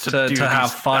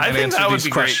have fun and answer these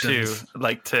questions. Great too,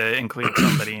 like to include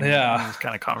somebody in these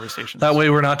kind of conversations. That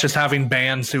way we're not just having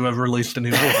bands who have released a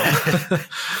new album.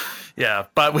 Yeah,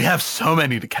 but we have so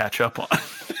many to catch up on.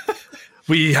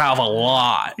 We have a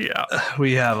lot. Yeah.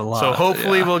 We have a lot. So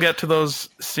hopefully we'll get to those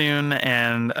soon,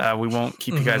 and we won't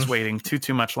keep you guys waiting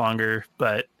too much longer.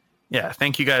 But yeah,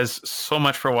 thank you guys so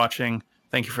much for watching.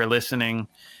 Thank you for listening.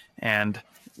 And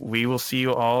we will see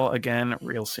you all again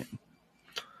real soon.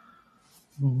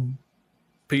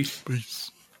 Peace.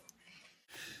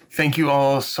 Thank you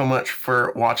all so much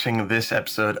for watching this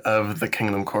episode of the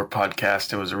Kingdom Core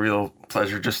podcast. It was a real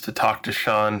pleasure just to talk to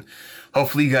Sean.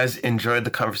 Hopefully you guys enjoyed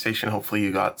the conversation. Hopefully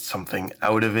you got something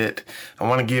out of it. I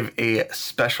want to give a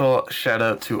special shout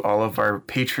out to all of our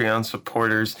Patreon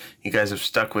supporters. You guys have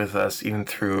stuck with us even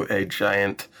through a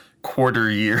giant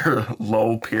quarter-year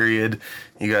low period.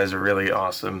 You guys are really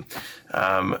awesome.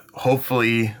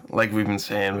 Hopefully, like we've been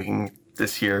saying, we can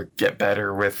this year get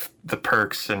better with the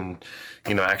perks and,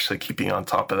 actually keeping on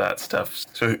top of that stuff.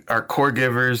 So our core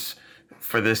givers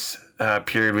for this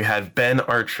period, we had Ben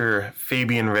Archer,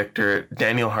 Fabian Richter,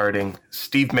 Daniel Harding,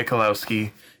 Steve Michalowski,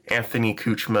 Anthony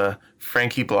Kuchma,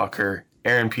 Frankie Blocker,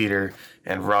 Aaron Peter,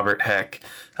 and Robert Heck,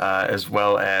 as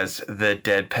well as the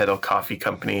Dead Pedal Coffee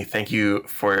Company. Thank you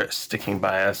for sticking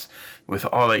by us with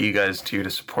all that you guys do to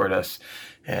support us.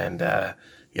 And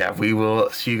we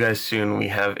will see you guys soon. We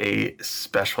have a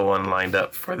special one lined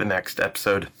up for the next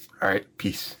episode. All right,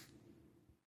 peace.